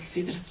it and you'll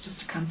see that it's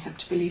just a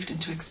concept believed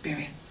into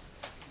experience.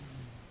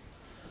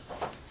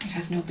 It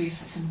has no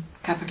basis in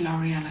capital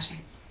R reality.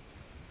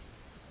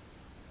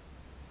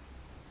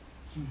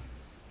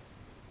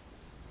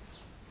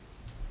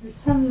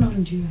 Some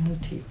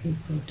non-duality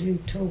people do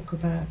talk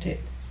about it.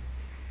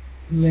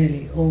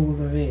 Really, all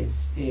there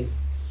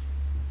is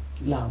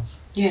love.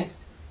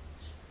 Yes.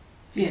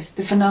 Yes,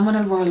 the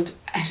phenomenal world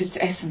at its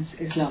essence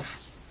is love.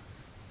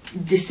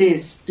 This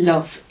is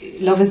love.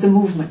 Love is the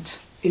movement,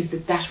 is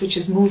that which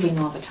is moving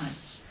all the time.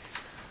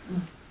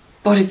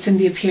 But it's in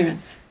the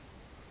appearance.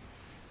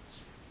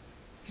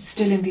 It's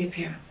still in the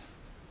appearance.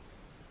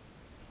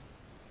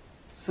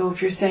 So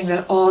if you're saying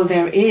that all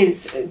there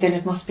is, then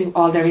it must be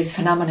all there is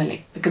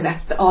phenomenally, because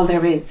that's all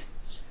there is.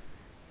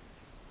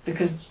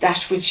 Because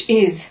that which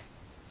is,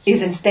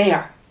 isn't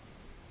there.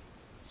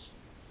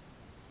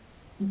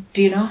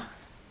 Do you know?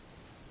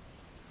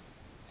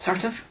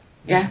 Sort of?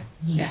 Yeah?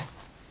 Yeah.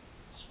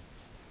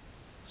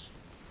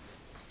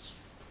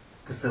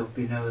 Because there would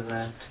be no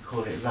other to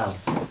call it love.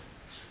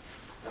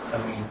 I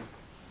mean,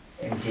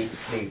 in deep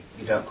sleep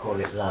you don't call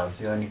it love,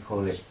 you only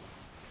call it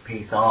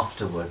peace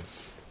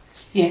afterwards.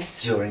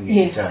 Yes. During it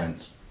Yes. you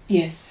don't.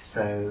 Yes.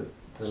 So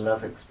the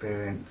love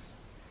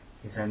experience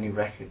is only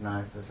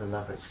recognised as a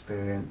love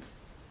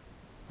experience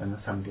when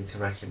there's somebody to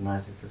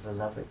recognise it as a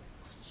love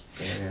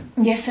experience.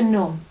 Yes and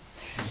no.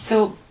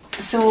 So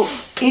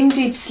in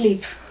deep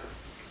sleep,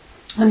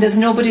 when there's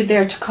nobody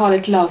there to call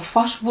it love,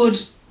 what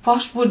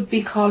would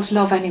be called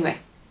love anyway?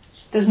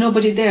 There's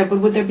nobody there, but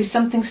would there be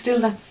something still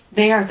that's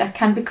there that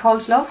can be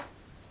called love?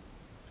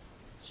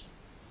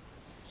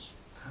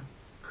 How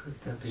could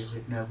there be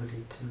with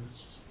nobody to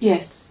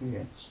Yes. see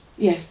it?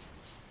 Yes.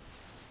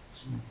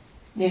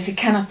 Yes, it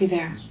cannot be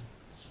there.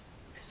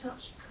 Is that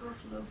because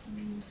love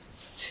means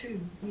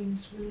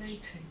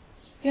relating?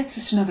 Yeah, it's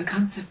just another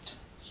concept.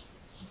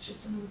 It's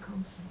just another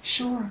concept.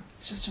 Sure,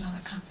 it's just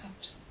another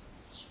concept.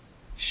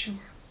 Sure.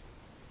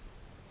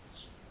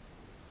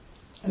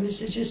 And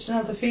is it just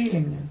another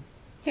feeling then?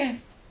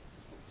 Yes.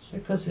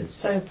 Because it's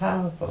so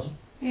powerful,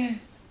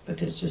 Yes.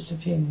 but it's just a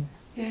feeling.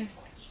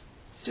 Yes.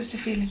 It's just a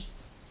feeling.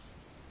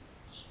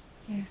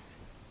 Yes.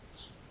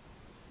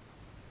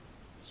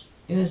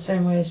 In the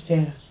same way as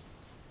fear.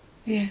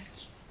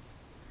 Yes.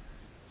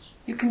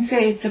 You can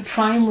say it's a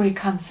primary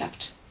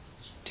concept.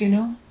 Do you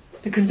know?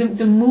 Because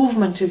the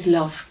movement is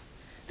love.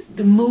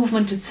 The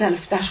movement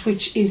itself, that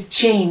which is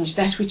change,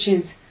 that which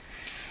is,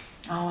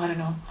 I don't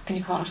know, what can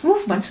you call it?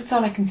 Movement, that's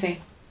all I can say.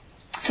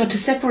 So to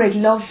separate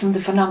love from the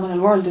phenomenal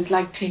world is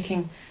like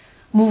taking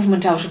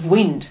movement out of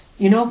wind.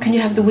 You know, can you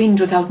have the wind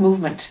without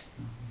movement?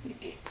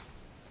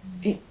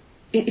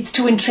 It's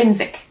too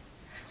intrinsic.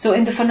 So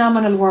in the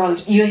phenomenal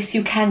world, yes,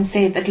 you can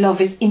say that love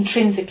is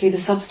intrinsically the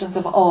substance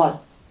of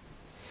all.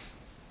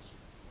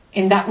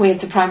 In that way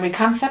it's a primary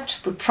concept,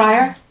 but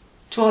prior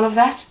to all of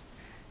that,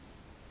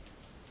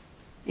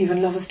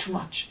 even love is too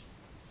much.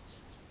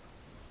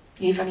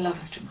 Even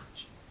love is too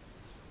much.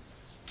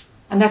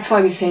 And that's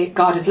why we say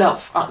God is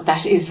love.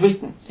 That is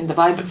written in the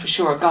Bible for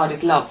sure. God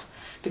is love.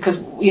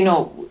 Because, you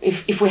know,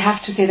 if we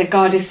have to say that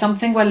God is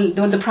something, well,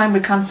 the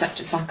primary concept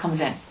is what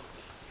comes in.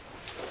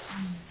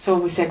 So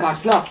we say God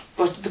is love,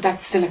 but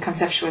that's still a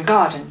conceptual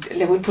God,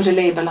 and we put a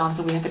label on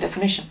so we have a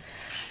definition.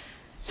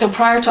 So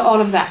prior to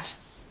all of that,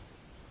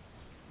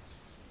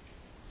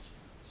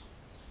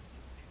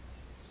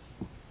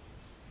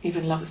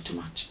 even love is too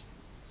much.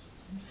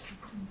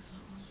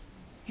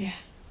 Yeah.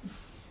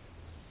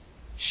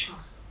 Sure.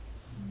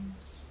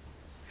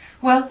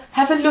 Well,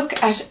 have a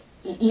look at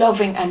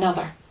loving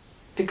another,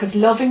 because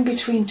loving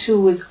between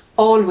two is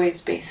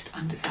always based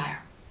on desire.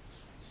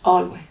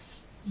 Always.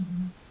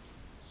 Mm-hmm.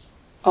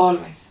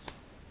 Always.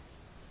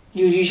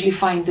 You usually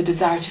find the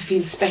desire to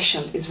feel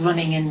special is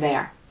running in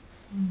there.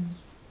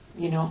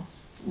 You know,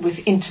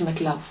 with intimate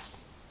love.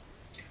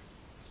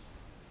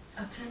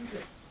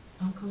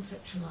 I'm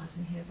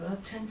conceptualising here, but I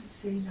tend to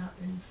see that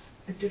as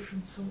a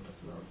different sort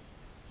of love.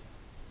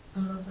 A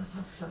love that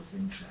has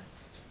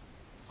self-interest.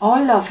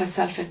 All love has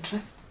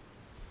self-interest.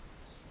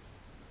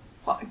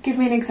 Give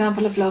me an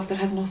example of love that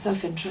has no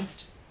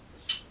self-interest.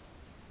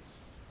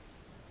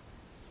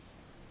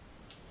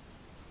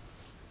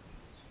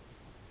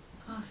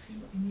 I see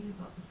what you mean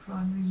about the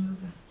primary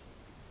mover.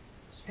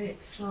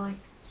 It's like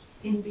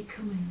in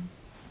becoming.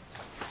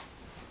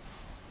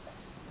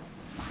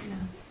 Yeah.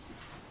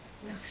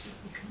 The act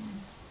of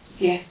becoming.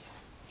 Yes.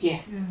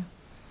 Yes. Yeah.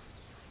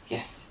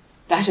 Yes.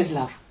 That is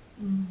love.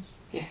 Mm.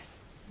 Yes.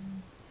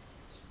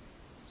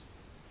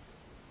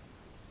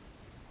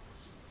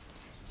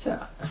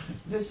 So,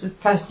 this is a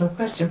personal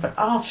question, but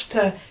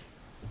after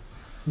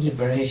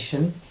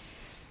liberation,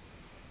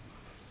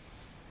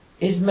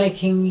 is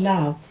making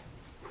love,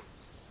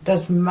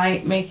 does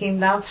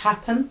making love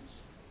happen?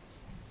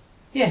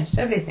 Yes,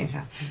 everything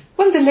happens.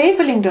 Well, the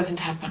labelling doesn't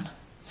happen,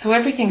 so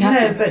everything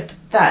happens. No, but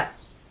that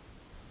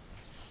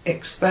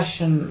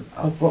expression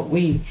of what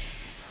we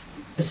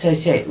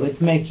associate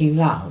with making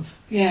love,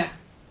 yeah,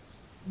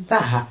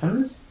 that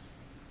happens.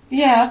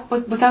 Yeah,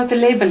 but without the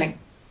labelling.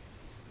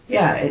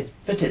 Yeah,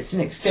 but it's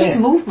an It's experience.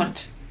 just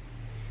movement.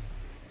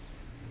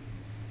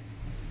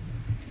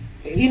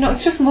 You know,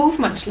 it's just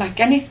movement,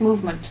 like any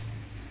movement.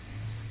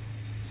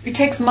 It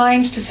takes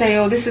mind to say,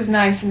 oh, this is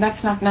nice and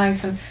that's not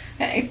nice, and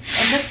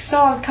that's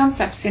all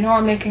concepts, you know,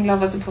 or making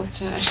love as opposed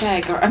to a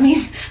shag, or, I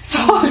mean, it's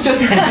all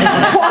just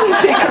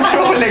quality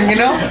controlling, you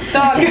know. It's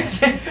all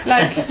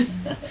like,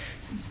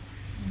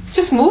 it's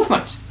just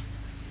movement.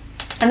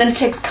 And then it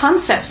takes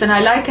concepts, and I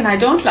like and I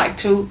don't like,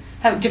 to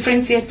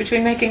differentiate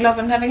between making love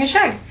and having a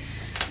shag.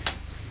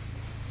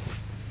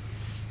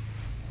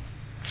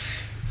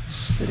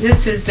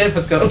 This is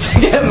difficult to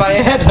get my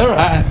head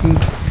around.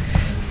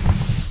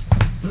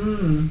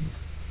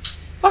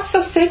 What's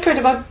so sacred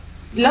about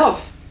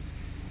love?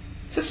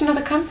 It's just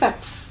another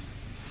concept.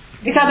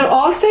 It's either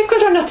all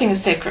sacred or nothing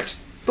is sacred.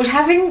 But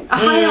having a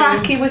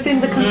hierarchy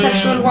within the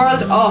conceptual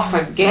world, oh,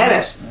 forget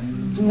it.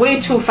 It's way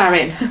too far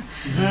in.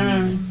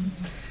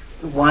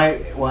 Why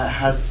it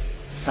has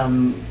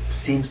some,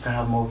 seems to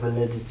have more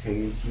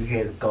validity is you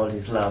hear that God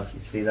is love.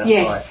 You see, that's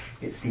Yes.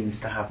 why it seems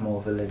to have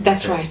more validity.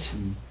 That's right.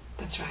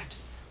 That's right.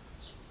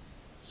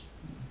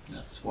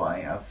 That's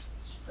why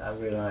I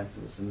realised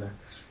there was an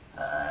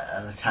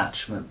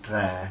attachment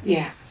there.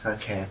 Yeah. It's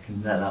okay, I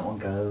can let that one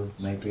go,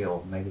 maybe,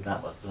 or maybe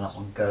that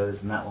one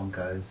goes and that one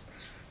goes.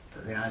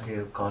 But the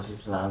idea of God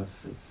is love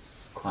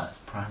is quite a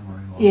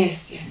primary one.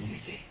 Yes, you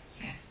see.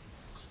 Yes.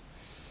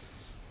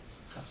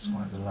 That's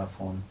why the love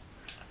one.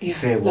 Yeah,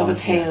 Fear love one, is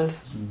hailed.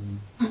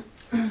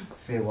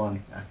 Fear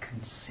one, I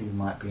can see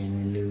might be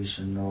an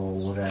illusion or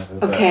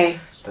whatever. Okay.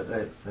 But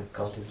the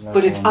God is love.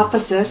 But it's one,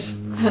 opposite.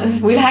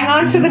 We'll hang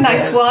on to the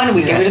nice one and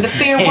we'll get rid of the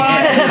fear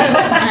one.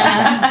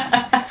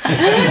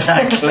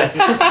 Exactly.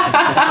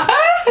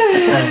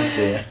 Oh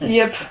dear.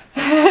 Yep.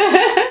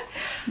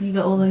 You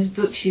got all those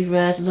books you've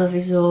read, love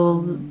is all,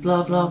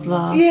 blah blah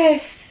blah.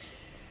 Yes.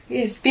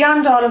 Yes.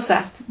 Beyond all of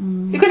that.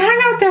 You can hang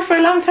out there for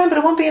a long time, but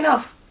it won't be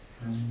enough.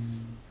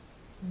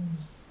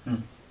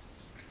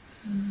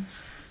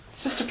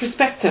 It's just a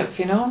perspective,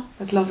 you know,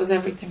 that love is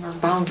everything, or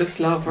boundless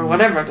love, or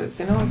whatever it is,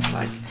 you know. It's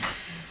like,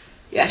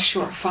 yeah,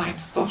 sure, fine,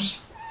 but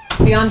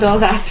beyond all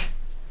that.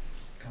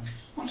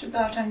 What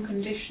about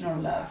unconditional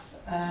love,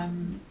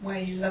 where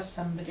you love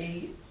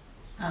somebody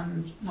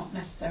and not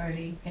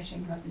necessarily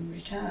getting love in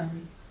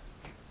return?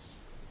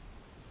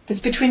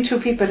 It's between two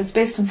people. It's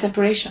based on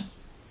separation.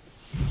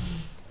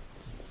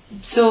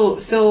 So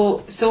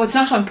it's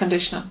not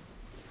unconditional.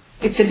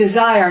 It's a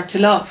desire to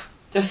love.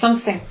 There's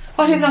something.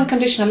 What is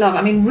unconditional love?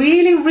 I mean,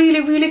 really, really,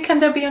 really, can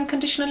there be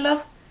unconditional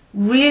love?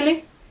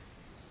 Really?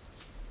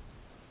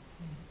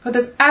 But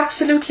there's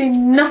absolutely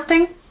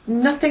nothing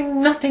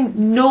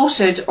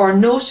noted or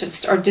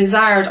noticed or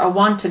desired or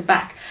wanted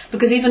back.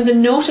 Because even the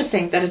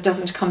noticing that it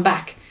doesn't come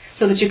back,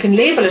 so that you can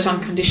label it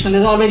unconditional,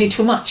 is already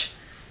too much.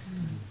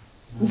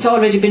 It's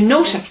already been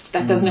noticed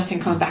that there's nothing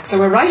coming back. So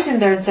we're right in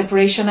there in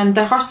separation, and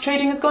the horse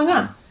trading is going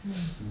on.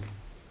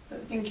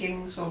 But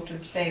thinking sort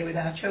of, say, with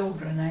our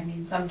children, I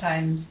mean,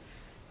 sometimes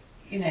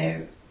you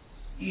know,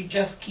 you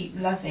just keep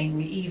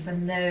loving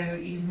even though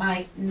you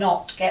might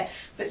not get,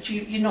 but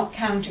you're not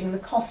counting the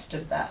cost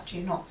of that.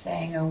 You're not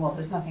saying, oh well,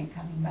 there's nothing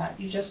coming back.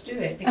 You just do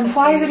it. And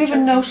why is it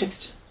even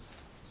noticed?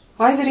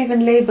 Why is it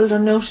even labelled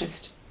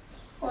unnoticed?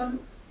 Well,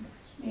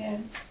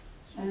 yes.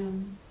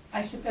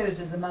 I suppose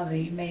as a mother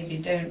you maybe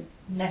don't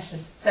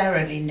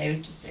necessarily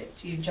notice it.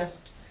 You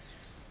just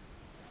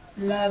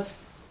love.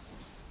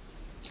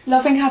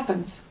 Loving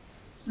happens.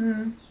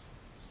 Mm.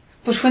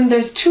 But when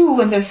there's two,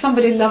 when there's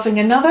somebody loving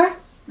another,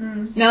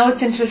 now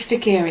it's into a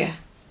stick area.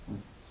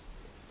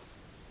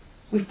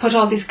 We've put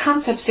all these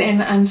concepts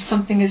in and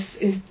something is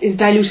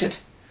diluted.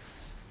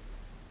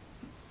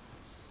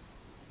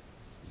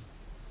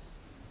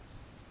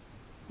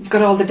 We've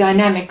got all the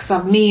dynamics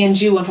of me and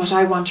you and what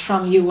I want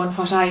from you and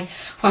what I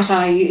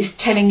is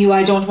telling you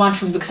I don't want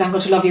from you because I'm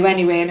going to love you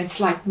anyway, and it's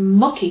like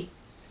mucky.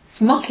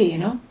 It's mucky, you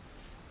know.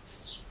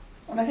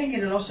 Well, I think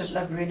in a lot of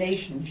love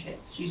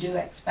relationships you do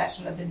expect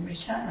love in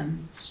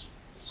return.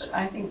 But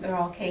I think there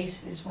are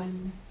cases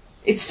when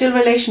it's still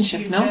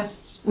relationship, no?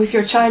 With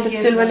your child, it's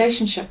still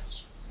relationship.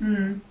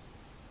 Mm.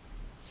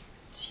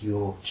 It's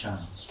your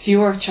child. It's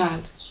your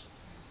child.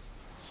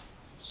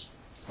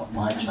 It's not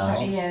my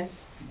child.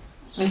 Yes.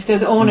 If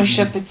there's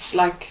ownership, it's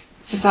like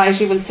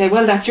society will say,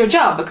 well, that's your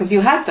job because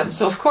you had them,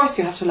 so of course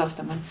you have to love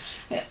them. And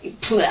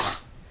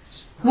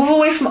move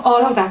away from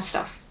all of that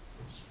stuff.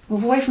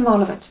 Move away from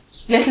all of it.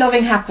 Let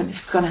loving happen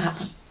if it's going to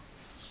happen.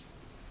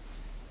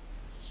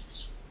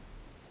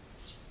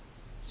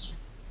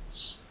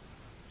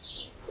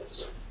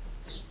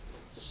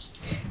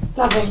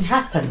 Loving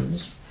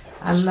happens,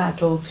 and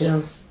that all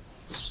feels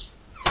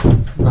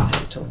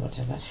right or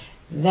whatever.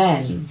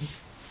 Then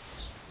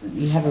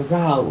you have a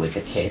row with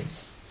the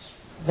kids.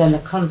 Then a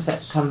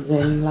concept comes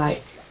in,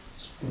 like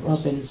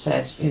Robin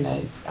said, you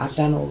know, I've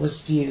done all this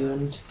for you,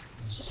 and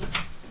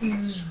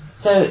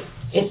so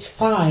it's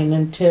fine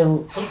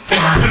until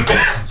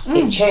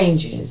it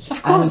changes.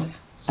 Of course.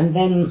 And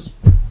then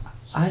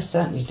I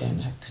certainly don't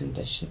have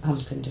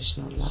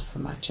unconditional love for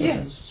my children.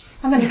 Yes.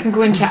 And then you can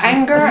go into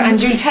anger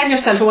and you tell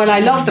yourself, well, I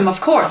love them, of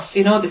course,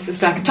 you know, this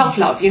is like a tough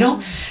love, you know,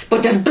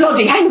 but there's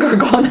bloody anger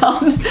going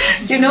on,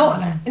 you know,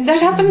 and that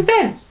happens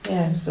then.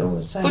 Yeah, it's all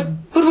the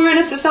same. But we're in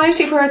a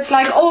society where it's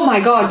like, oh my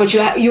God, but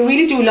you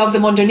really do love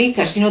them underneath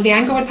it, you know, the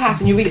anger will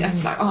pass and you really,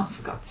 it's like, oh,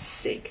 for God's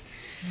sake.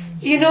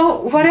 You know,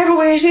 whatever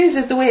way it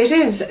is the way it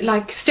is.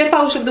 Like, step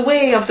out of the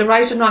way of the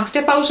right and wrong,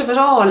 step out of it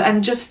all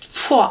and just,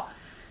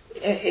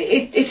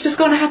 it's just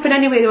going to happen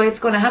anyway the way it's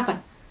going to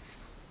happen.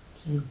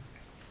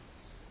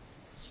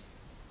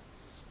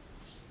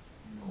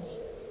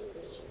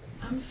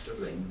 I'm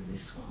struggling with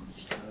this one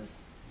because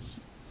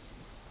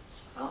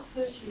about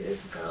 30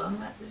 years ago I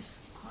met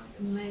this quite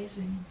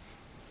amazing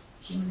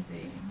human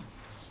being.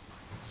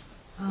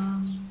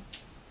 And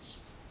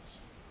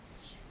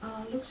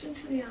I looked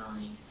into the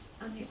eyes,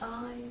 and the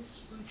eyes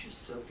were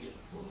just so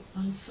beautiful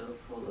and so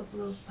full of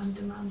love and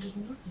demanded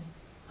nothing,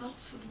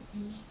 absolutely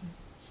nothing.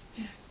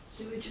 Yes.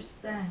 They were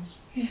just there.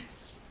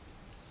 Yes.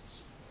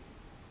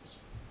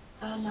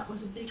 And that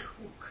was a big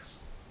hook.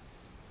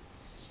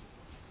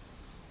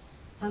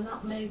 And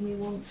that made me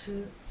want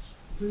to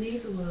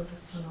leave the world of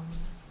phenomena.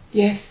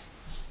 Yes.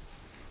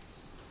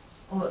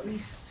 Or at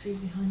least see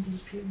behind the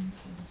appearances.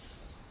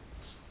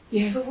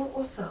 Yes. So what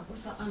was that?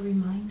 Was that a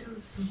reminder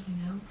of something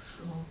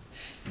else?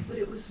 But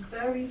it was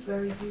very,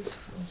 very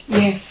beautiful.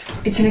 Yes.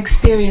 It's an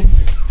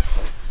experience.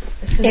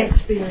 It's an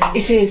experience.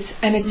 It is.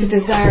 And it's a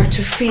desire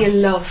to feel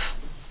love.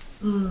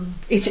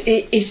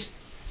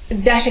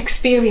 That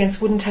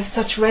experience wouldn't have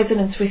such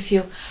resonance with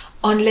you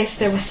unless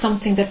there was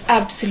something that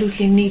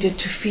absolutely needed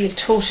to feel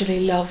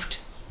totally loved.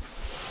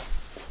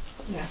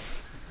 Yeah.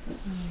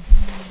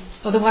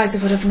 Otherwise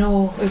it would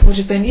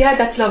have been, yeah,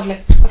 that's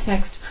lovely, what's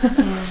next?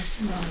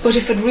 But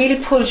if it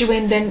really pulled you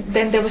in,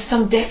 then there was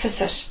some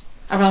deficit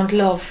around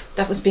love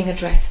that was being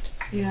addressed.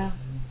 Yeah.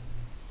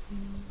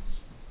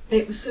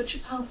 It was such a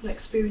powerful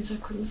experience I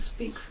couldn't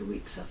speak for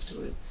weeks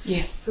afterwards.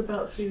 Yes. For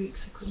about 3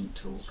 weeks I couldn't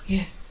talk.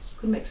 Yes.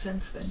 Couldn't make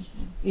sense of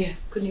anything.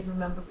 Yes. Couldn't even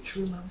remember which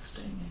room I was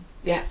staying in.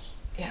 Yeah.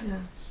 Yeah.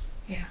 Yeah.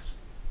 Yeah.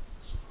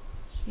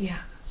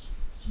 Yeah.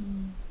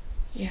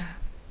 Yeah.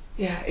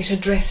 Yeah. It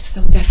addressed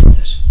some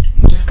deficit.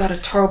 You just got a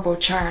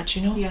turbocharge,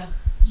 you know? Yeah.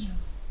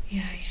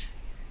 Yeah.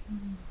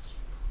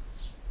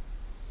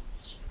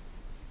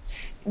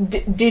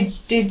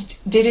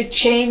 Did it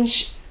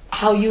change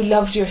how you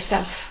loved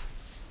yourself?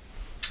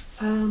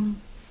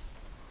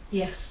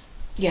 Yes.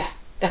 Yeah,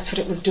 that's what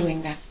it was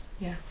doing then.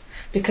 Yeah.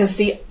 Because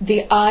the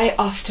I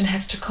often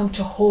has to come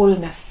to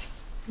wholeness.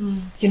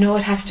 You know,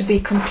 it has to be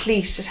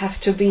complete. It has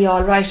to be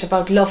all right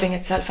about loving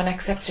itself and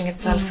accepting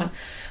itself, and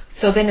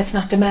so then it's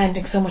not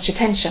demanding so much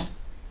attention.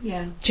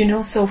 Yeah. Do you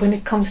know? So when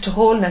it comes to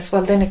wholeness,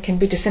 well, then it can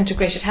be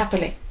disintegrated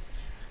happily.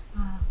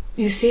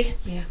 You see?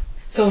 Yeah.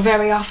 So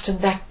very often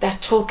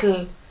that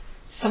total,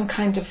 some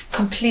kind of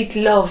complete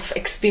love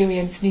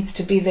experience needs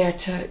to be there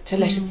to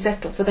let it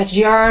settle. So that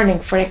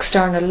yearning for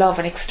external love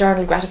and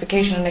external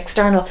gratification and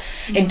external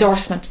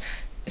endorsement,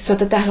 so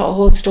that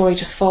whole story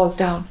just falls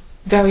down.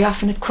 Very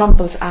often it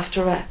crumbles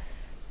after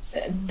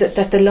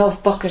that the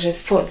love bucket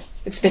is full.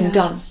 It's been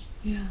done.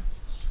 Yeah.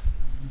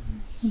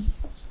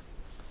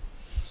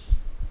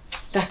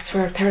 That's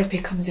where therapy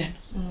comes in.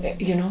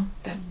 You know,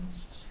 that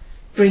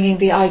bringing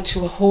the eye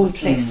to a whole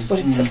place. But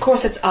it's, of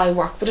course, it's eye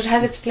work, but it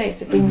has its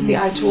place. It brings the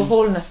eye to a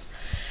wholeness.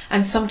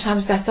 And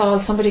sometimes that's all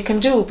somebody can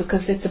do,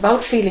 because it's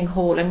about feeling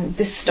whole, and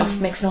this stuff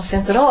makes no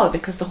sense at all,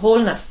 because the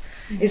wholeness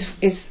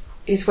is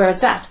where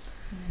it's at.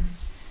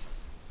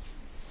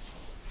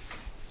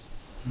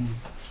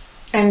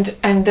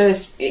 And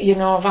there's, you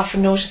know, I've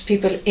often noticed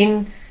people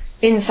in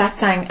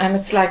satsang, and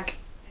it's like,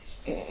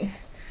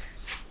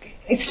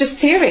 it's just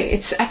theory.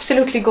 It's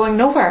absolutely going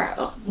nowhere,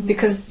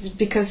 because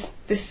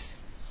this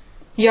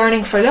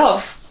yearning for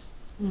love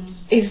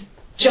is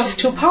just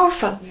too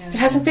powerful. It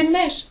hasn't been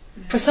met.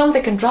 For some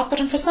they can drop it,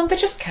 and for some they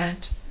just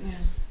can't.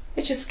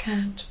 They just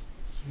can't.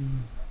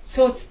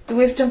 So it's the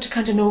wisdom to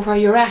kind of know where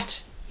you're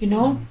at, you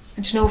know,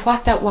 and to know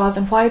what that was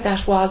and why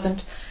that was,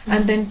 and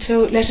then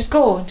to let it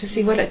go and to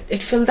see well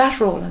it filled that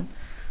role, and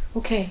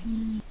okay.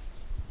 And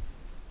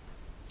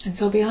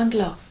so beyond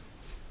love.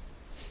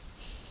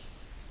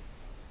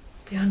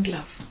 Beyond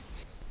love.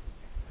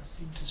 It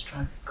seemed to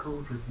strike a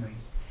chord with me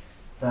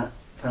that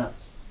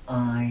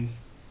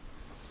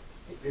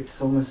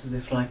it's almost as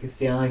if, like, if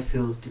the eye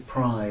feels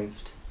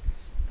deprived,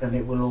 then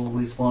it will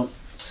always want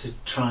to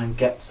try and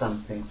get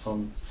something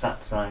from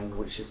satsang,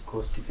 which of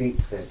course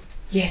defeats it.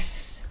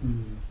 Yes.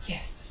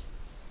 Yes.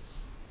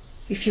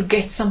 If you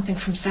get something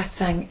from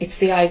satsang, it's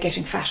the eye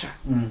getting fatter.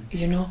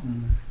 You know?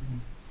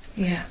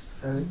 Yeah.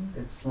 So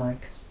it's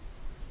like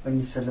when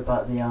you said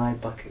about the eye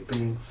bucket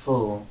being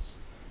full,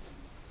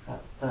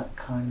 that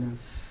kind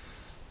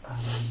of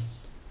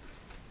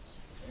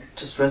it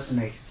just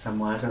resonated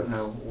somewhere. I don't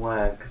know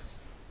where,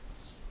 because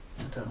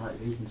I don't like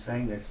even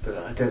saying this, but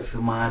I don't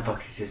feel my eye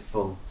bucket is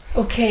full.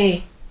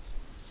 Okay.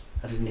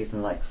 I didn't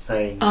even like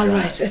saying all that.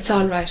 Right, it's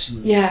all right.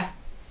 Yeah.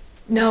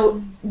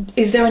 Now,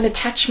 is there an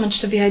attachment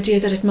to the idea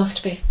that it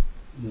must be?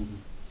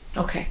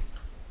 Okay.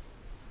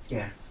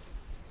 Yes.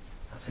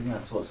 I think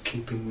that's what's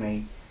keeping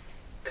me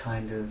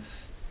kind of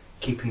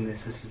keeping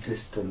this at a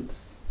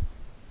distance.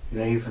 You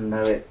know, even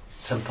though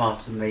some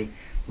part of me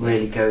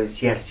really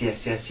goes yes,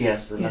 yes, yes,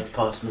 yes, another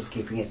part of me is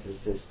keeping it at a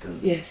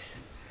distance. Yes.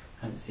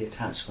 And it's the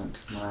attachment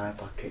to my eye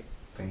bucket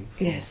being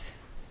full. Yes.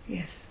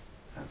 Yes.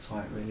 That's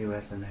why it really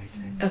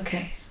resonated.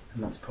 Okay.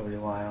 And that's probably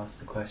why I asked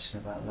the question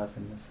about love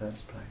in the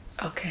first place.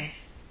 Okay.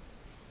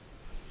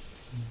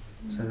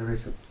 So there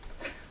is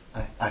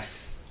I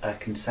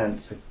can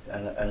sense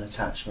an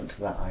attachment to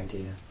that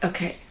idea.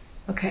 Okay.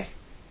 Okay.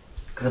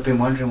 Because I've been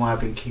wondering why I've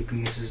been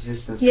keeping it at a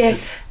distance.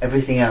 Yes. Because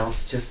everything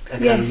else just I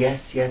go yes,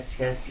 yes,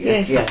 yes,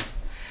 yes,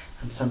 yes.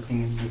 And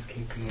something in me's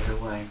keeping it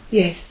away.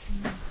 Yes.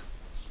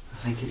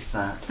 I think it's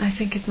that. I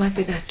think it might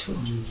be that too.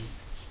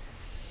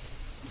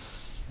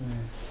 Yeah.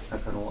 I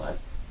don't know what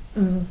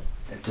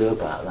I do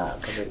about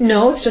that. But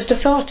no, it's just a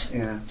thought.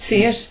 Yeah.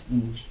 See it?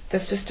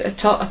 There's just a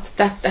thought.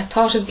 That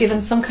thought is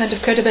given some kind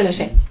of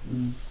credibility.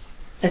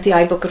 That the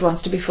eye bucket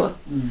wants to be full.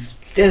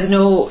 There's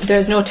no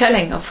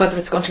telling of whether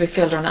it's going to be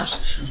filled or not.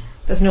 Sure.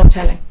 There's no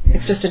telling. Yeah.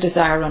 It's just a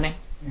desire running.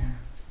 Yeah.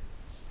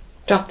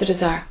 Drop the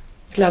desire.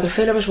 It'll either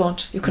fill or it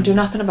won't. You can do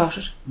nothing about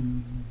it.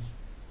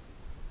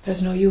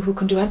 There's no you who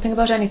can do anything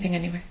about anything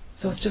anyway.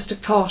 So it's just a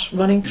thought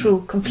running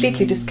through,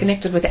 completely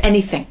disconnected with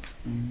anything.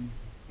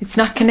 It's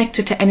not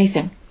connected to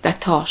anything,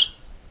 that thought.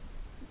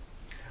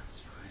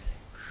 That's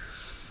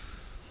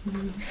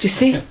really... Do you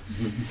see?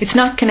 It's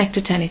not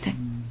connected to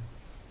anything.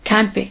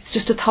 Can't be. It's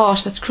just a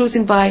thought that's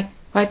cruising by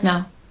right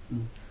now.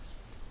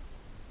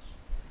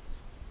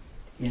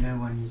 You know,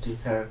 when you do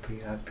therapy,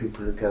 you have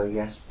people who go,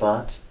 yes,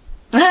 but...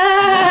 and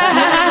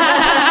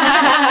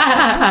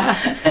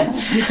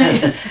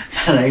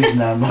even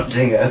though I'm not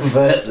doing it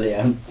overtly,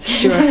 I'm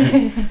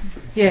sure.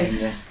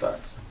 Yes. Yes,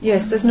 buts.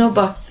 Yes, there's no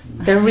buts.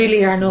 There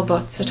really are no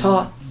buts at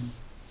all.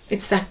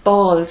 It's that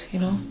bald, you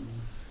know.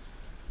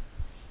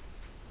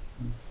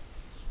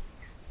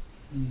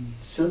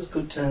 It feels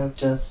good to have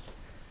just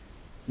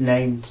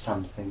named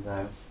something,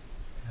 though.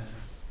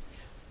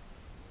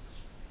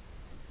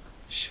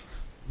 Sure.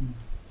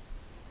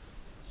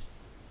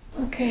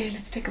 Okay,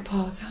 let's take a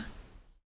pause, huh?